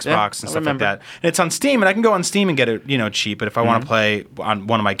 and Yeah, Xbox and I stuff remember. like that. And it's on Steam, and I can go on Steam and get it, cheap. But if I want to play on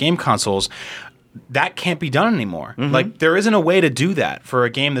one of my game consoles, that can't be done anymore. Like, there isn't a way to do that for a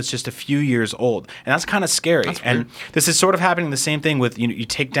game that's just a few years old, and that's kind of scary. And this is sort of happening the same thing with you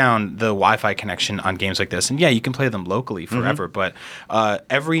take down the Wi-Fi connection on games like this, and yeah, you can play them locally forever. But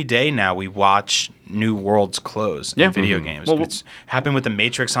every day now we watch new worlds close in video games. Well, It's happened with the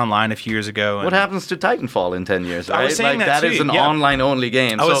Matrix Online a few years ago. What happens to Titanfall in 10 years, right? I was saying like, that that too, is an yeah. online-only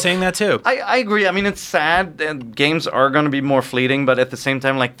game. I was saying that too. I agree. I mean, it's sad, and games are going to be more fleeting, but at the same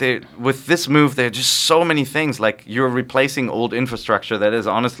time, like, with this move, there are just so many things. Like, you're replacing old infrastructure that is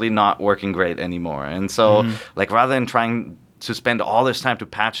honestly not working great anymore. And so, like, rather than trying to spend all this time to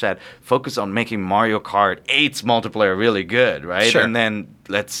patch that, focus on making Mario Kart 8's multiplayer really good, right? Sure. And then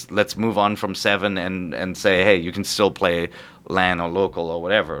let's move on from 7 and say, hey, you can still play LAN or local or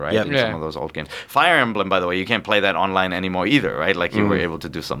whatever, right? Yep. In Yeah. some of those old games. Fire Emblem, by the way, you can't play that online anymore either, right? Like, you were able to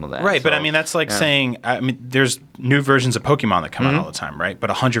do some of that. Right, but So, I mean, that's like saying, there's new versions of Pokemon that come out all the time, right?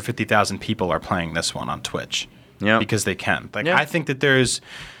 But 150,000 people are playing this one on Twitch. Yeah. Because they can. Like, Yeah. I think that there's...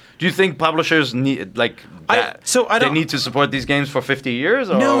 Do you think publishers need they need to support these games for 50 years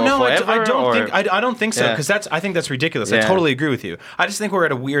or forever? I don't think so, Yeah. because I think that's ridiculous. I Yeah. totally agree with you. I just think we're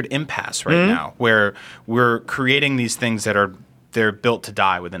at a weird impasse right now where we're creating these things that they're built to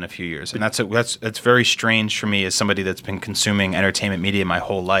die within a few years, and that's very strange for me as somebody that's been consuming entertainment media my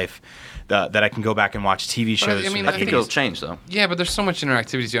whole life. That I can go back and watch TV shows. I mean, I think it'll change though. Yeah, but there's so much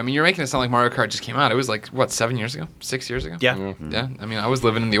interactivity too. I mean, you're making it sound like Mario Kart just came out. It was like, what, 7 years ago? 6 years ago? Yeah. Yeah. I mean, I was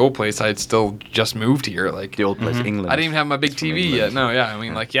living in the old place. I had still just moved here. Like, The old place, England. I didn't even have my big TV yet. No, yeah. I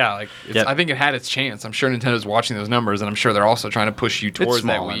mean, Yep. I think it had its chance. I'm sure Nintendo's watching those numbers, and I'm sure they're also trying to push you towards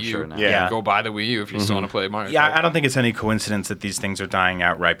small, that I'm Wii U. sure now. Yeah. Go buy the Wii U if you still want to play Mario Yeah, Kart. I don't think it's any coincidence that these things are dying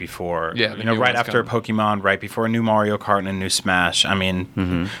out right before. Yeah, the you know, new right one's after coming. Pokemon, right before a new Mario Kart and a new Smash. I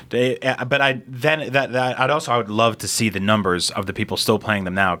mean, I would love to see the numbers of the people still playing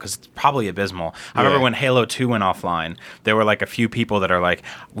them now, because it's probably abysmal. I remember when Halo 2 went offline, there were like a few people that are like,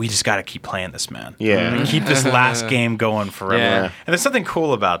 we just got to keep playing this, man. Yeah. And keep this last game going forever. Yeah. And there's something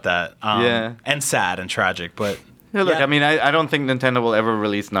cool about that. Yeah. And sad and tragic, but Yeah, look, Yeah. I mean, I don't think Nintendo will ever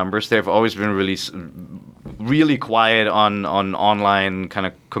release numbers. They've always been really quiet on online kind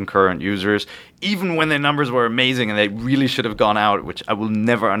of concurrent users, even when their numbers were amazing and they really should have gone out, which I will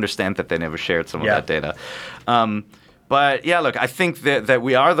never understand that they never shared some of that data. But yeah, look, I think that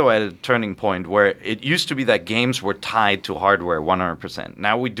we are, though, at a turning point where it used to be that games were tied to hardware 100%.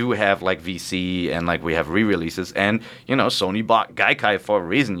 Now we do have like VC and like we have re-releases, and Sony bought Gaikai for a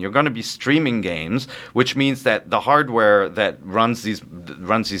reason. You're going to be streaming games, which means that the hardware that runs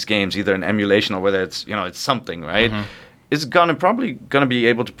these games, either in emulation or whether it's it's something, right? Is probably gonna be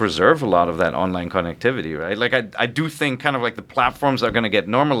able to preserve a lot of that online connectivity, right? Like I do think kind of like the platforms are gonna get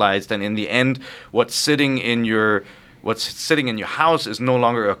normalized, and in the end, what's sitting in your house is no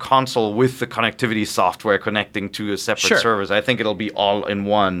longer a console with the connectivity software connecting to a separate service. I think it'll be all in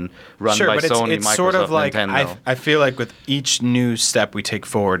one, run by but Sony, it's Microsoft, sort of like, Nintendo. I feel like with each new step we take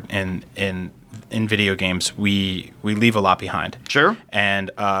forward in video games, we leave a lot behind. Sure. And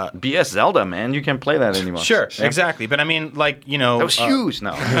BS Zelda, man, you can't play that anymore. Sure, exactly. But I mean, like, that was huge.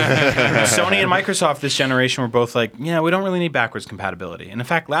 No. Sony and Microsoft this generation were both like, we don't really need backwards compatibility. And in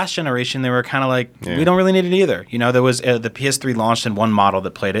fact, last generation they were kind of like, we don't really need it either. There was the PS3 launched in one model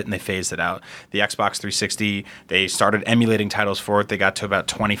that played it, and they phased it out. The Xbox 360, they started emulating titles for it. They got to about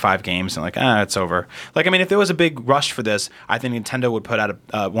 25 games, and it's over. Like, I mean, if there was a big rush for this, I think Nintendo would put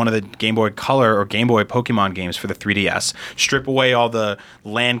out one of the Game Boy Color or Game Boy Pokemon games for the 3DS. Strip away all the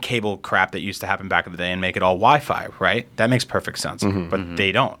LAN cable crap that used to happen back in the day and make it all Wi-Fi, right? That makes perfect sense. But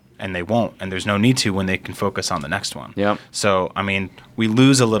they don't, and they won't, and there's no need to when they can focus on the next one. Yep. So, I mean, we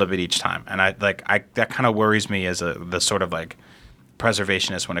lose a little bit each time, and I that kind of worries me as the sort of like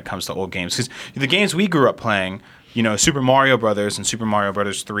preservationist when it comes to old games, because the games we grew up playing, Super Mario Brothers and Super Mario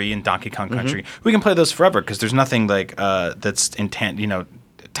Brothers 3 and Donkey Kong Country, we can play those forever because there's nothing like that's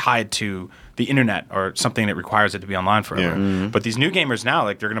tied to the internet or something that requires it to be online forever. But these new gamers now,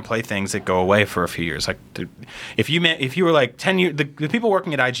 like, they're going to play things that go away for a few years. Like, if you were like 10 years, the people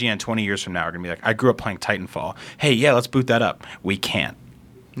working at IGN 20 years from now are going to be like, I grew up playing Titanfall. Hey, yeah, let's boot that up. We can't.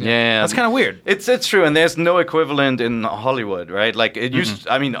 Yeah, that's kind of weird. It's true, and there's no equivalent in Hollywood, right? Like it used.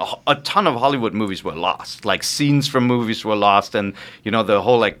 I mean, a ton of Hollywood movies were lost. Like scenes from movies were lost, and the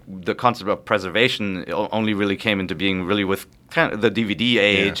whole the concept of preservation only really came into being really with kind of the DVD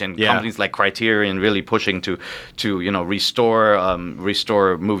age and companies like Criterion really pushing to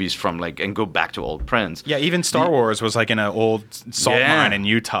restore movies from and go back to old prints. Yeah, even Star Wars was like in an old salt mine in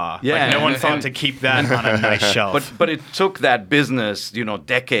Utah. Yeah, no one thought to keep that on a nice shelf. But it took that business,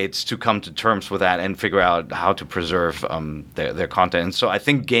 decades to come to terms with that and figure out how to preserve their content. And so I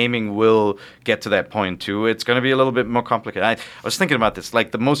think gaming will get to that point too. It's going to be a little bit more complicated. I was thinking about this.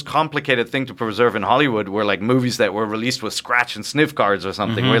 Like the most complicated thing to preserve in Hollywood were like movies that were released with scratch and sniff cards or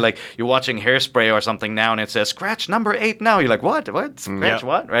something. Where like you're watching Hairspray or something now and it says scratch number 8 now. You're like, what? Scratch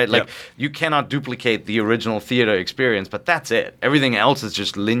what? Right? Like you cannot duplicate the original theater experience, but that's it. Everything else is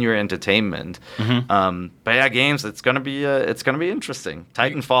just linear entertainment. But yeah, games. It's gonna be interesting.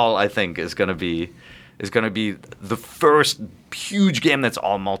 Titanfall, I think, is gonna be the first huge game that's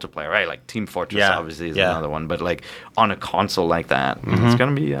all multiplayer, right? Like Team Fortress obviously is another one, but like on a console like that, it's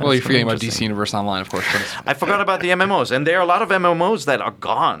gonna be. Well, you're forgetting about DC Universe Online, of course. I forgot about the MMOs, and there are a lot of MMOs that are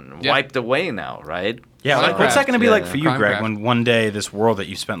gone, wiped away now, right? Yeah, like, what's that going to be like for you, Greg, Minecraft. when one day this world that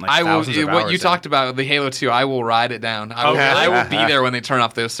you spent like thousands of hours what you talked about, the Halo 2, I will ride it down. I will be there when they turn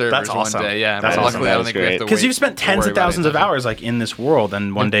off those servers That's awesome. one day. Yeah, That's but awesome. luckily I don't think we have to because wait you've spent to tens worry of about thousands of anything. hours like in this world,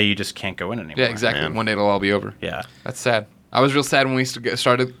 and one day you just can't go in anymore. Yeah, exactly. Man. One day it'll all be over. Yeah. That's sad. I was real sad when we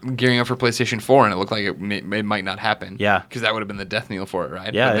started gearing up for PlayStation 4, and it looked like it might not happen. Yeah. Because that would have been the death knell for it,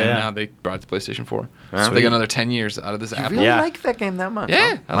 right? Yeah, But then yeah. now they brought it to PlayStation 4. So they got another 10 years out of this Apple. Really Yeah. like that game that much?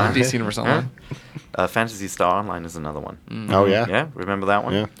 Yeah, huh? I love DC Universe Online. Phantasy Star Online is another one. Oh yeah. Yeah, remember that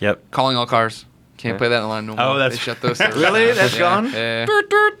one? Yeah. Yep. Calling All Cars. Can't play that online no more. Oh, that's- they shut those servers Really? down. That's gone? Yeah.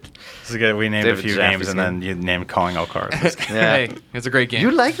 This is good. We named David a few Jaffe names, and then you named Calling All Cars. Yeah. Hey, it's a great game.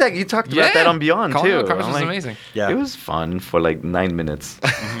 You like that? You talked about that on Beyond Calling too. All Cars I'm was like, amazing. Yeah. It was fun for like 9 minutes.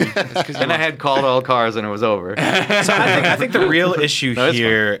 Then I had called all cars and it was over. So I think the real issue No, it's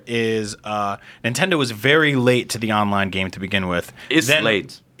here is Nintendo was very late to the online game to begin with. Is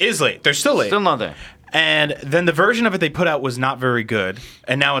late. They're still late. Still not there. And then the version of it they put out was not very good,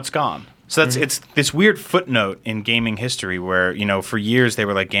 and now it's gone. So it's this weird footnote in gaming history where, for years they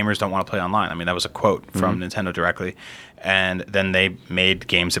were like, gamers don't want to play online. I mean, that was a quote from Nintendo directly. And then they made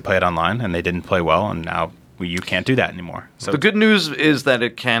games that played online, and they didn't play well, and now you can't do that anymore. So The good news is that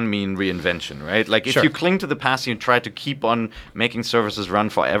it can mean reinvention, right? Like if Sure. you cling to the past and you try to keep on making services run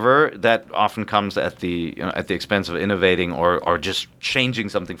forever, that often comes at the expense of innovating or just changing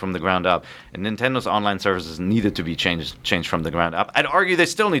something from the ground up. And Nintendo's online services needed to be changed from the ground up. I'd argue they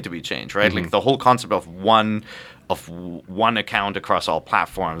still need to be changed, right? Like the whole concept of one account across all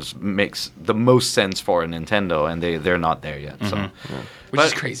platforms makes the most sense for a Nintendo, and they're not there yet. So. Which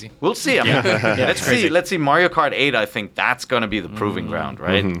is crazy. We'll see. I mean, let's crazy. see. Let's see. Mario Kart 8. I think that's going to be the proving ground,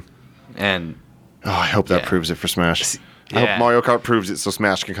 right? And Oh, I hope that Yeah. proves it for Smash. I Yeah. hope Mario Kart proves it so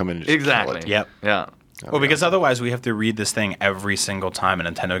Smash can come in and just kill exactly. it. Yep. Yeah. Well, because otherwise we have to read this thing every single time a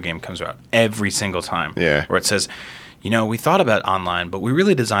Nintendo game comes out. Every single time. Yeah. Where it says, we thought about online, but we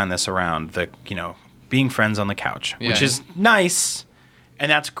really designed this around being friends on the couch, which Yeah. is nice, and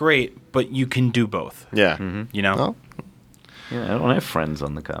that's great, but you can do both. Yeah. Oh. Yeah. I don't have friends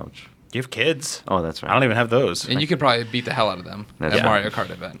on the couch. You have kids. Oh, that's right. I don't even have those. And you could probably beat the hell out of them That's at right. Mario Kart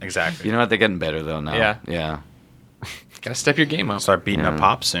event. Exactly. You know what? They're getting better though now. Yeah. Yeah. Gotta step your game up. Start beating up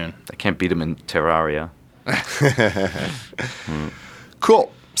Pop soon. I can't beat them in Terraria.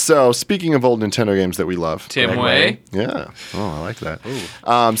 Cool. So, speaking of old Nintendo games that we love. Tim Segue. Way. Yeah. Oh, I like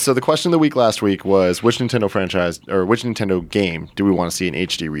that. So the question of the week last week was which Nintendo franchise or which Nintendo game do we want to see an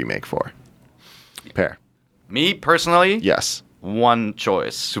HD remake for? Pair. Me personally, Yes. one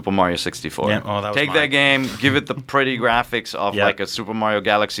choice: Super Mario 64. Yeah, oh, that was Take mine. that game, give it the pretty graphics of Yeah. like a Super Mario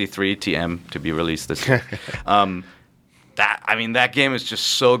Galaxy 3 TM to be released this year. That game is just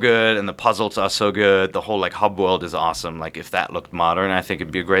so good, and the puzzles are so good. The whole like hub world is awesome. Like if that looked modern, I think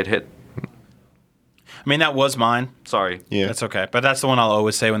it'd be a great hit. I mean, that was mine. Sorry. Yeah. That's okay. But that's the one I'll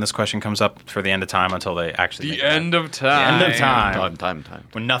always say when this question comes up for the end of time until they actually The make it. end of time. End of time. Time.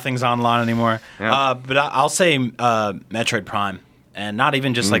 When nothing's online anymore. Yeah. But I'll say Metroid Prime, and not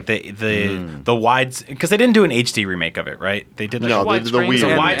even just like the wide, because they didn't do an HD remake of it, right? They did like No, a the widescreen Wii. it's a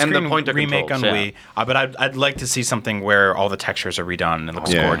And- widescreen and the pointer remake controls, on yeah. Wii. But I'd like to see something where all the textures are redone and it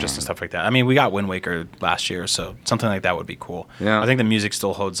looks Yeah. gorgeous and stuff like that. I mean, we got Wind Waker last year, so something like that would be cool. Yeah. I think the music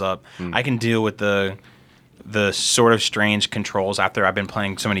still holds up. I can deal with the sort of strange controls after I've been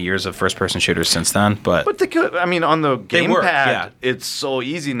playing so many years of first-person shooters since then. But But they could, I mean, on the They gamepad, work, yeah. it's so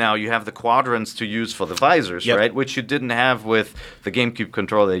easy now. You have the quadrants to use for the visors, Yep. right? Which you didn't have with the GameCube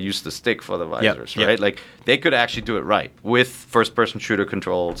controller. They used the stick for the visors, Yep. right? Like they could actually do it right with first-person shooter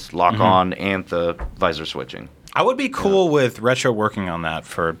controls, lock on, and the visor switching. I would be cool with Retro working on that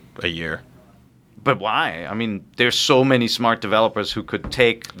for a year. But why? I mean, there's so many smart developers who could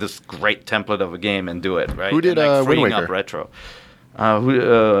take this great template of a game and do it, right? Who did, and, like, Wind freeing Waker? up retro.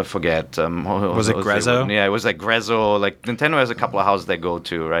 I forget. Was it Grezzo? Yeah, it was like Grezzo. Like Nintendo has a couple of houses they go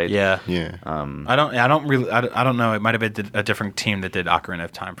to, right? Yeah. Yeah. I don't know. It might have been a different team that did Ocarina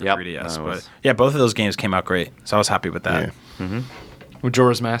of Time for Yep. 3DS. It But was. yeah, both of those games came out great. So I was happy with that.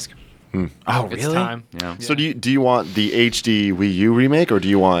 Majora's Mask. Oh, It's really? time. Yeah. So do you want the HD Wii U remake or do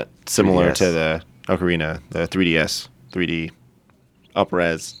you want similar 3DS. to the Ocarina, the 3DS, 3D,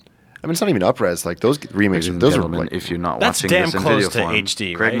 up-res? I mean, it's not even up-res. Like those remakes, Ladies and those are gentlemen, like, if you're not That's watching damn this in close video to form,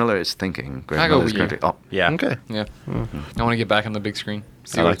 HD, Greg right? Miller is thinking. Greg I go Miller is Wii U. currently. Oh, Yeah. okay. Yeah. I want to get back on the big screen.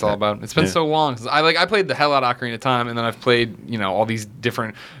 See I what like it's all that. about. It's been Yeah. so long. I played the hell out of Ocarina of Time, and then I've played all these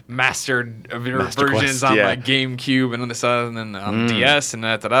different mastered Master versions Quest, on yeah. my GameCube and on this and then on DS and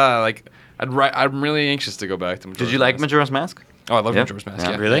da. Like I'm really anxious to go back to. Did you like Majora's Majora's Mask? Oh, I love Yeah? Majora's Mask.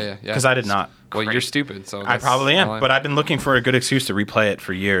 Yeah. Yeah. Really? Yeah. Because I did not. Well, you're stupid. So I that's probably all am, but I've been looking for a good excuse to replay it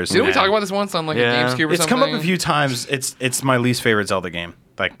for years. Didn't we man. talk about this once on like Yeah. a GameCube or It's something? come up a few times. It's my least favorite Zelda game,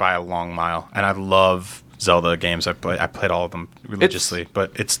 like by a long mile, and I love Zelda games. I played all of them religiously,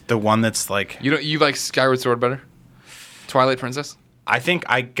 but it's the one that's like You like Skyward Sword better? Twilight Princess? I think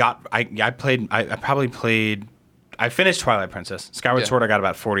I finished Twilight Princess. Skyward Yeah. Sword I got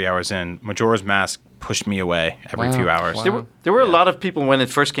about 40 hours in. Majora's Mask pushed me away every Wow. few hours. Wow. There were a lot of people when it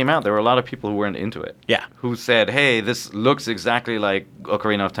first came out. There were a lot of people who weren't into it. Yeah. Who said, "Hey, this looks exactly like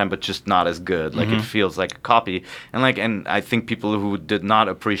Ocarina of Time, but just not as good. Like Mm-hmm. it feels like a copy." And I think people who did not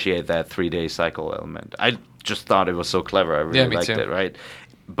appreciate that 3-day cycle element. I just thought it was so clever. I really Yeah, me liked too. it. Right.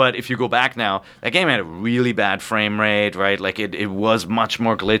 But if you go back now, that game had a really bad frame rate, right? Like it was much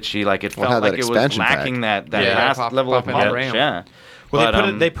more glitchy. Like it Well, it felt had like that it was expansion pack. lacking that Yeah. last Pop- level of pop in the polish. RAM. Yeah. Well,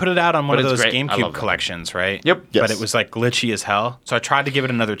 But, they put it out on one but of it's those great. I GameCube love that. collections, right? Yep. But Yes. it was like glitchy as hell. So I tried to give it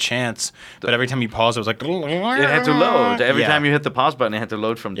another chance, but every time you pause, it was like It had to load. Every Yeah. time you hit the pause button, it had to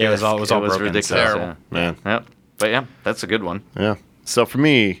load from disk. Yeah, it was all broken. ridiculous. Terrible. Yeah. Man. Yep. But yeah, that's a good one. Yeah. So for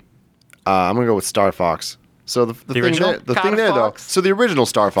me, I'm gonna go with Star Fox. So the thing original? there, the Star thing there though. Fox? So the original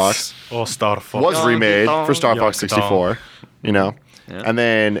Star Fox Oh, Star Fox. was remade for Star Fox Donkey Kong. 64. You know, Yeah. and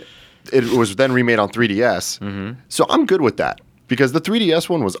then it was then remade on 3DS. So I'm good with that because the 3DS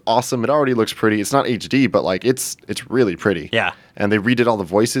one was awesome. It already looks pretty. It's not HD, but like it's really pretty. Yeah. And they redid all the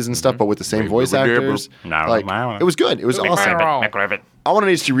voices and stuff, but with the same voice actors. Like, it was good. It was awesome. I want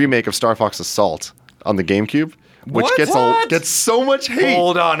an HD remake of Star Fox Assault on the GameCube, which What? gets so much hate.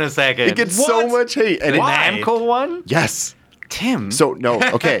 Hold on a second. It gets so much hate. And the Why? Namco one? yes. Tim. So no,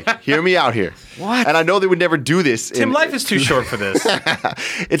 okay, hear me out here. What? And I know they would never do this. Tim, life is too short for this.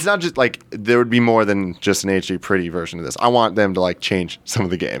 It's not just like there would be more than just an HD pretty version of this. I want them to like change some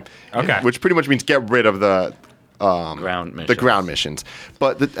of the game. Okay. Which pretty much means get rid of the ground missions. the ground missions.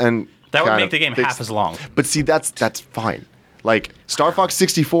 But That would make the game half as long. But see, that's fine. Like Star Fox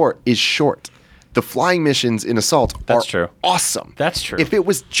 64 is short. The flying missions in Assault That's are true. awesome. That's true. If it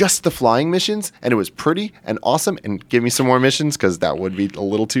was just the flying missions and it was pretty and awesome, and give me some more missions because that would be a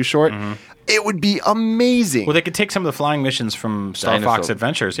little too short, it would be amazing. Well, they could take some of the flying missions from Star Dinosaur- Fox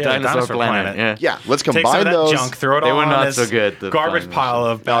Adventures. Yeah, Dinosaur Dinosaur Planet, Planet. yeah. yeah, let's Take some combine of that those. junk, throw it They all were on not this so good, the garbage flying pile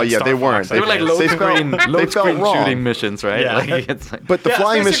of Oh, yeah, Star they Fox weren't. They were like ideas. They load felt- screen, they load felt screen wrong. shooting missions, right? Yeah. Like, it's like, But the Yeah, that's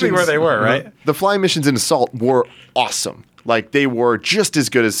flying basically missions where they were, right? The flying missions in Assault were awesome. Like they were just as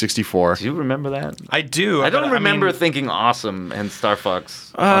good as 64. do you remember that? I do. I don't but, remember mean, thinking awesome and Star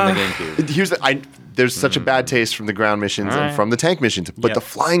Fox on the GameCube. Here's there's such a bad taste from the ground missions Alright. and from the tank missions, but Yeah. the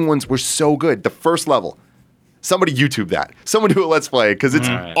flying ones were so good. The first level. Somebody YouTube that. Someone do a Let's Play because it's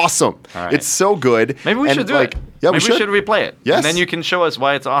awesome. Alright. It's so good. Maybe we And, should do like, it. Yeah, Maybe we should. replay it. Yes. And then you can show us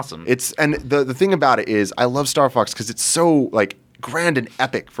why it's awesome. And the thing about it is, I love Star Fox because it's so like grand and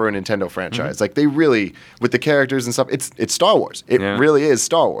epic for a Nintendo franchise. Like they really, with the characters and stuff, it's Star Wars. It Yeah. really is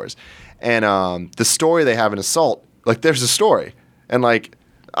Star Wars. And the story they have in Assault, like there's a story, and like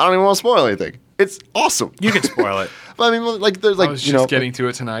I don't even want to spoil anything. It's awesome. You could spoil it. But I mean, like there's like I was you just know, getting to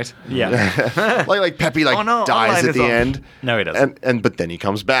it tonight. Yeah. like Peppy Oh, no, dies online at is the on. end. No, he doesn't. And but then he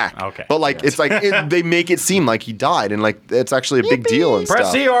comes back. Okay. But like it's like they make it seem like he died, and like it's actually a big deal and Press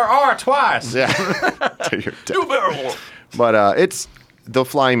stuff. C or R twice. Yeah. Till you're dead. But it's the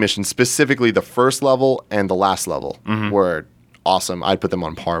flying missions, specifically the first level and the last level, were awesome. I'd put them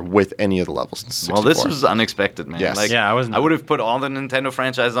on par with any of the levels in 64. Well, this was unexpected, man. Yes. Like, Yeah, I would have put all the Nintendo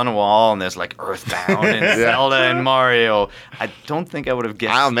franchises on a wall, and there's like Earthbound and Zelda and Mario. I don't think I would have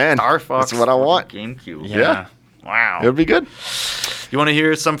guessed Oh, man. Star Fox. That's what I for the want. GameCube. Yeah. Wow. It would be good. You want to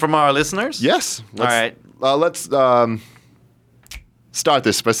hear some from our listeners? Yes. All right. Let's start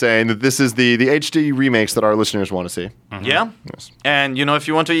this by saying that this is the HD remakes that our listeners want to see. Yeah. Yes. And, if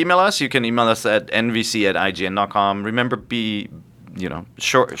you want to email us, you can email us at nvc@ign.com. Remember, be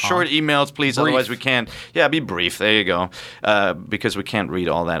short emails, please. Brief. Otherwise, we can't. Yeah, be brief. There you go. Because we can't read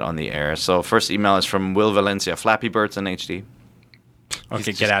all that on the air. So, first email is from Will Valencia, Flappy Birds in HD.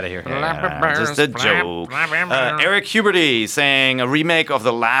 Okay, get out of here. Just a joke. Eric Huberty saying a remake of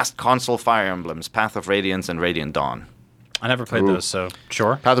the last console Fire Emblems, Path of Radiance and Radiant Dawn. I never played those, so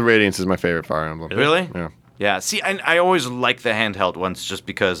sure. Path of Radiance is my favorite Fire Emblem. Really? Yeah. Yeah. See, I always like the handheld ones just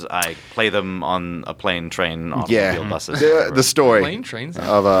because I play them on a plane, train, automobile, buses. The story Plane trains.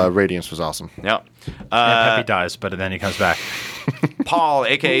 of Radiance was awesome. Yeah. And Peppy dies, but then he comes back. Paul,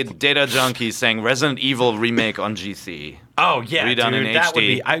 aka Data Junkie, saying Resident Evil remake on GC. Oh yeah, Redone dude, in that would HD.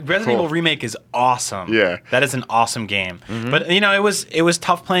 be. Resident Cool. Evil remake is awesome. Yeah. that is an awesome game. But it was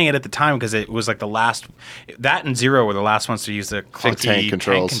tough playing it at the time because it was like the last. That and Zero were the last ones to use the clunky tank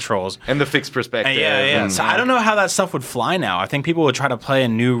controls. And the fixed perspective. Yeah. So I don't know how that stuff would fly now. I think people would try to play a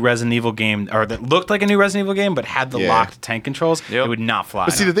new Resident Evil game, or that looked like a new Resident Evil game, but had the Yeah. locked tank controls. Yep. It would not fly.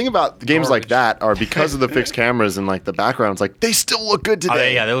 But see, the thing about games like that are because of the fixed cameras and like the backgrounds, like they still look good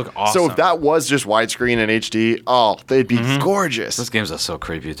today. yeah, they look So awesome. if that was just widescreen and HD, they'd be gorgeous. Those games are so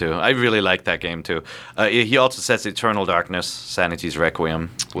creepy too. I really like that game too. He also says Eternal Darkness, Sanity's Requiem,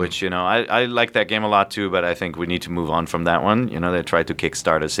 which I like that game a lot too. But I think we need to move on from that one. They tried to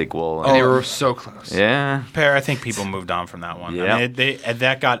kickstart a sequel. They were so close. Yeah. Pair, I think people moved on from that one. Yeah. I mean,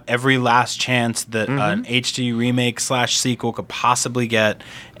 that got every last chance that an HD remake / sequel could possibly get,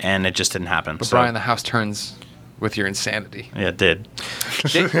 and it just didn't happen. But So, Brian, the house turns with your insanity. yeah, it did.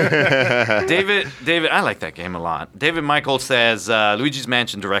 David, I like that game a lot. David Michael says Luigi's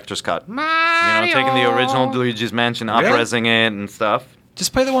Mansion Director's Cut. Taking the original Luigi's Mansion, up-resing it and stuff.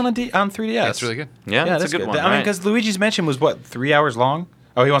 Just play the one on 3DS. That's really good. Yeah, Yeah, it's that's a good one. I mean, right? because Luigi's Mansion was 3 hours long.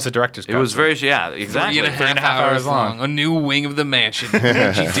 Oh, he wants a director's cut. It was very exactly. 3.5 hours long. A new wing of the mansion. She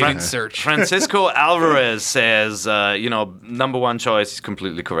didn't search. Francisco Alvarez says, number one choice is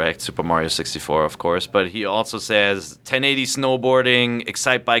completely correct. Super Mario 64, of course. But he also says 1080 snowboarding,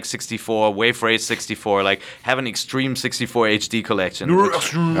 Excite Bike 64, Wave Race 64, like have an Extreme 64 HD collection.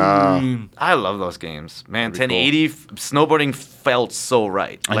 I love those games. Man, 1080 snowboarding felt so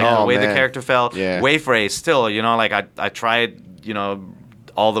right. Like the way the character felt. Yeah. Wave Race still, like I tried,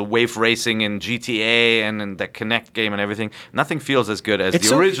 all the wave racing in GTA and the Kinect game and everything. Nothing feels as good as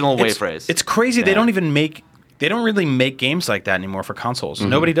the original Wave Race. It's crazy. They don't really make games like that anymore for consoles.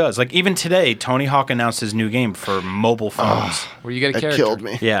 Nobody does. Like even today, Tony Hawk announced his new game for mobile phones. Where you get a That character. killed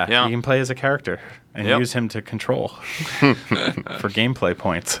me. Yeah, Yeah. you can play as a character and use him to control for gameplay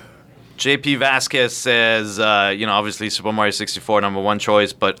points. JP Vasquez says, obviously Super Mario 64 number one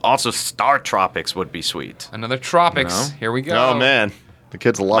choice, but also Star Tropics would be sweet. Another Tropics. Here we go. Oh man, the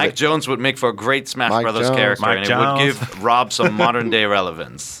kids love Mike it. Jones would make for a great Smash Mike Brothers Jones. character, Mike and Jones. it would give Rob some modern day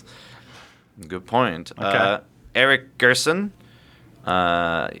relevance. Good point. Okay. Eric Gerson,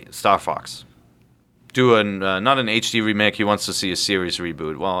 Star Fox. Do not an HD remake. He wants to see a series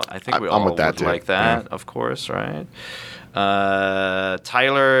reboot. Well, I think we I'm all with that, would too. like that, of course, right?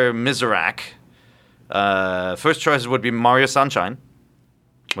 Tyler Miserak. First choice would be Mario Sunshine.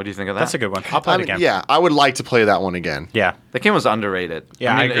 What do you think of that? That's a good one. I'll play it again. Yeah, I would like to play that one again. Yeah. The game was underrated.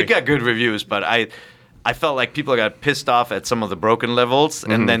 Yeah, I agree. It got good reviews, but I felt like people got pissed off at some of the broken levels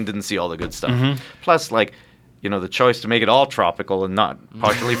and then didn't see all the good stuff. Plus, the choice to make it all tropical and not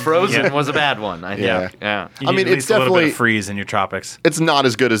partially frozen was a bad one. I think. Yeah. Yeah. You I need mean, at it's least a little bit definitely- of freeze in your tropics. It's not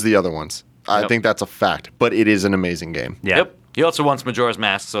as good as the other ones. I Yep. think that's a fact, but it is an amazing game. Yeah. Yep. He also wants Majora's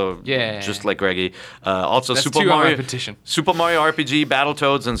Mask, so just like Greggy. Also, That's Super 2 on my Mario, petition. Super Mario RPG,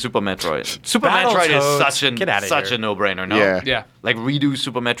 Battletoads, and Super Metroid. Super Metroid is Battletoads, get outta such here. a no-brainer. No, Yeah. Yeah. like redo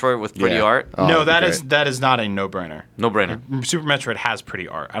Super Metroid with pretty Yeah. art. Oh, No, that'd be that is not a no-brainer. No-brainer. Super Metroid has pretty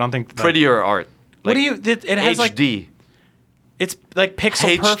art. I don't think Prettier art. What do you? It has HD. it's like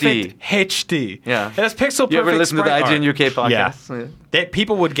pixel HD. perfect HD. Yeah. It has pixel perfect. You ever listen to the sprite IGN art. UK podcast? Yeah. That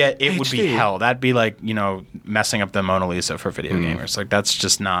people would get it would be HD. hell. That'd be like messing up the Mona Lisa for video gamers. Like that's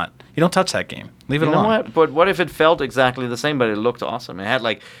just not. You don't touch that game. Leave it You know alone. what? But what if it felt exactly the same, but it looked awesome? It had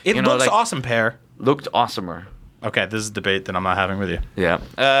It looks awesome, Pear. Looked awesomer. Okay, this is a debate that I'm not having with you. Yeah.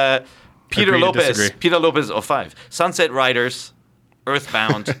 Peter Agree to Lopez. disagree. Peter Lopez 05. Sunset Riders,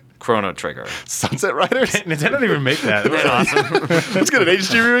 Earthbound, Chrono Trigger. Sunset Riders? Nintendo didn't even make that. Let's get an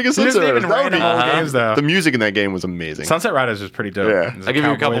HD remake of You just Sunset even Riders. That would random be- old games though. The music in that game was amazing. Sunset Riders was pretty dope. Yeah. There's I'll give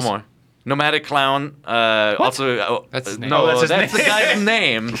you a couple cowboys. more. Nomadic Clown. Also, That's his name. No, Oh, that's that's, his the name. guy's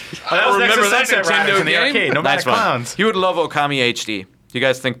name. Oh, that was next to remember that Sunset Riders Nintendo in the game? arcade. No Nice Matter one. Clowns. You would love Okami HD. You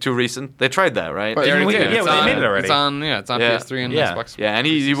guys think too recent? They tried that, right? Right. They already we- did. yeah, It's well, they on- made it already. It's on Yeah. PS3 and Yeah. Xbox. Yeah, and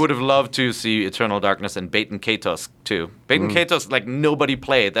he would have loved to see Eternal Darkness and Baten Kaitos too. Baten Kaitos, like nobody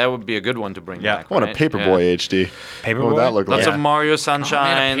played. That would be a good one to bring Yeah. back. I want a right? Paperboy Yeah. HD. Paperboy? What would that look like? Lots Yeah. of Mario Oh,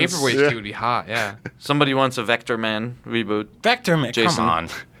 Sunshine. man, Paperboy Yeah. would be hot. Yeah. Somebody wants a Vector Man reboot. Vector Man. Jason. Come on.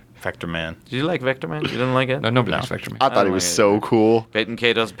 Vector Man. Did you like Vector Man? You didn't like it? No, nobody likes Vector Man. I thought don't he was like it. so cool. Baten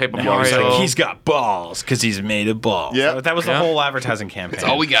Kaitos, Paper He was Mario. like, he's got balls because he's made of balls. Yep. That was the Yeah. whole advertising campaign. That's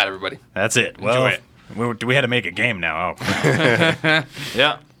all we got, everybody. That's it. Well, we had to make a game now. Oh.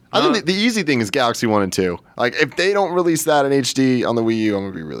 yeah. I think the easy thing is Galaxy 1 and 2. Like, if they don't release that in HD on the Wii U, I'm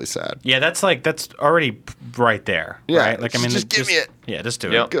going to be really sad. Yeah, that's already right there. Yeah, Right? Like, I mean, just give me it. Yeah, just do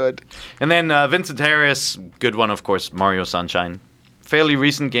Yep. it. Good. And then Vincent Harris, good one, of course, Mario Sunshine. Fairly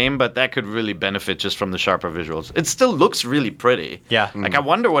recent game, but that could really benefit just from the sharper visuals. It still looks really pretty. Yeah. Like, I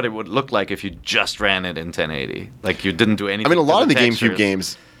wonder what it would look like if you just ran it in 1080. Like, you didn't do anything. I mean, a to lot of the textures. GameCube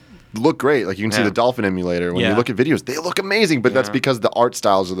games look great. Like, you can see Yeah. the Dolphin emulator. When Yeah. you look at videos, they look amazing, but that's because the art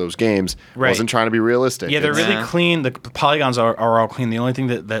styles of those games Right. wasn't trying to be realistic. Yeah, they're It's- really Yeah. clean. The polygons are all clean. The only thing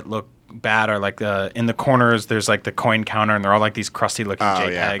that look bad are like in the corners. There's like the coin counter, and they're all like these crusty looking Oh,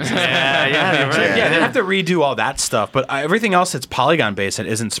 yeah. JPEGs. Yeah, you're right. Yeah, they have to redo all that stuff, but everything else that's polygon based and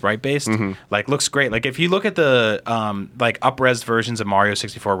isn't sprite based, like looks great. Like if you look at the like up-res versions of Mario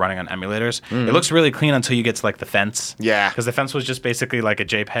 64 running on emulators, it looks really clean until you get to like the fence. Yeah. because the fence was just basically like a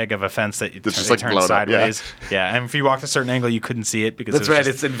JPEG of a fence that That's just, they like, turned blown up, yeah. sideways. Yeah, and if you walked a certain angle, you couldn't see it because That's it was right.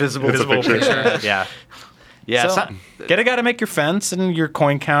 just It's invisible. invisible picture. Yeah. Yeah. So, get a guy to make your fence and your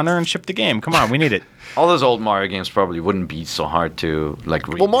coin counter and ship the game. Come on, we need it. all those old Mario games probably wouldn't be so hard to like.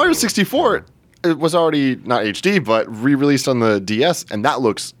 Well, Mario 64, it was already not HD, but re-released on the DS, and that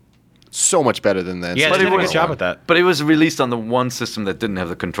looks so much better than the Yeah, N64 they did a good one. job with that. But it was released on the one system that didn't have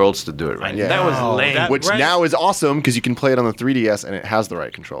the controls to do it right. Yeah. That was Oh, lame. that- Which Right. now is awesome because you can play it on the 3DS and it has the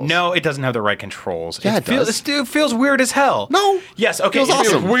right controls. No, it doesn't have the right controls. Yeah, it does. This dude feels weird as hell. No. Yes. Okay. Feels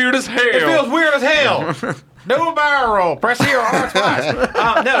awesome. Weird as hell. It feels weird as hell. No barrel. Press here.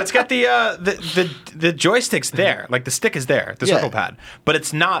 R5. No, it's got the joystick's there. Like the stick is there, the Yeah. circle pad. But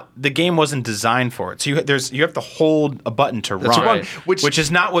it's not. The game wasn't designed for it. So you have to hold a button to run, right. Which is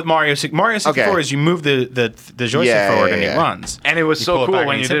not what Mario 64 Okay. is. You move the joystick Yeah, forward yeah, and yeah. it runs. And it was You so pull it cool back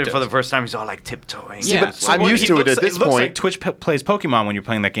when and you he did it for the tiptoes. first time. He's all like tiptoeing. Yeah, but so I'm Well, used he to it looks at this it looks point. like Twitch plays Pokemon when you're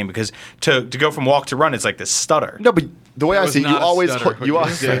playing that game because to go from walk to run is like this stutter. No, but the way I was see it, you not a always stutter. you Put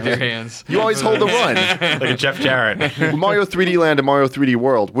always your hands. you always hold the run. Like a Jeff Jarrett. With Mario 3D Land and Mario 3D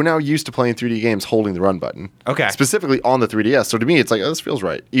World, we're now used to playing 3D games holding the run button. Okay. Specifically on the 3DS. So to me, it's like, oh, this feels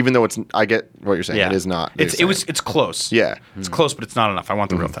right. Even though I get what you're saying. Yeah, It is not. It's close. Yeah. It's close, but it's not enough. I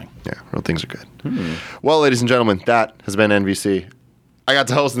want the real thing. Yeah, real things are good. Well, ladies and gentlemen, that has been NVC. I got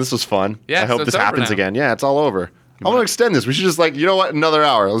to host, and this was fun. Yeah, I hope so this it's over happens now. again. Yeah, it's all over. I want to extend this. We should just you know what? Another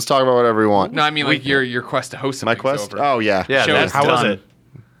hour. Let's talk about whatever we want. No, I mean like your quest to host My something. quest? Oh, yeah. Yeah, Show that's us How was done. it?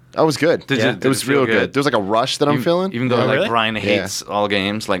 That was good. Did It was it feel real good? good. There was like a rush that I'm feeling. Even though Oh, like really? Brian hates all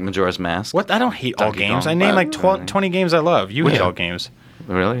games, like Majora's Mask. What? I don't hate all Donkey games. Kong. I name like Well, 20 games I love. You hate Yeah. all games.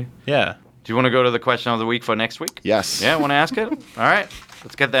 Really? Yeah. Do you want to go to the question of the week for next week? Yes. Yeah, want to ask it? All right.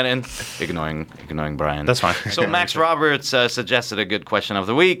 Let's get that in. Ignoring Brian. That's fine. So Max Roberts suggested a good question of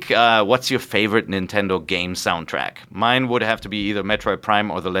the week. What's your favorite Nintendo game soundtrack? Mine would have to be either Metroid Prime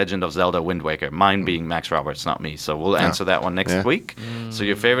or The Legend of Zelda Wind Waker. Mine being Max Roberts, not me. So we'll answer that one next Yeah. week. So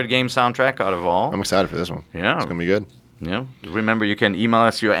your favorite game soundtrack out of all? I'm excited for this one. Yeah. It's going to be good. Yeah. Remember, you can email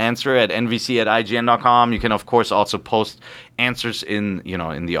us your answer at nvc@ign.com. You can, of course, also post answers in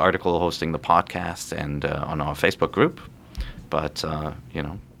the article hosting the podcast and on our Facebook group. But,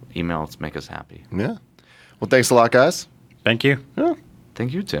 emails make us happy. Yeah. Well, thanks a lot, guys. Thank you. Yeah.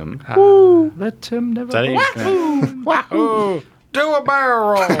 Thank you, Tim. Let Tim never. Is that it? Wahoo! Do a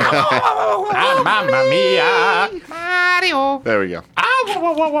barrel roll. Ah, mamma mia. There we go. Ah,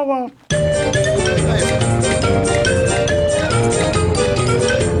 wah, wah, wah, wah, wah.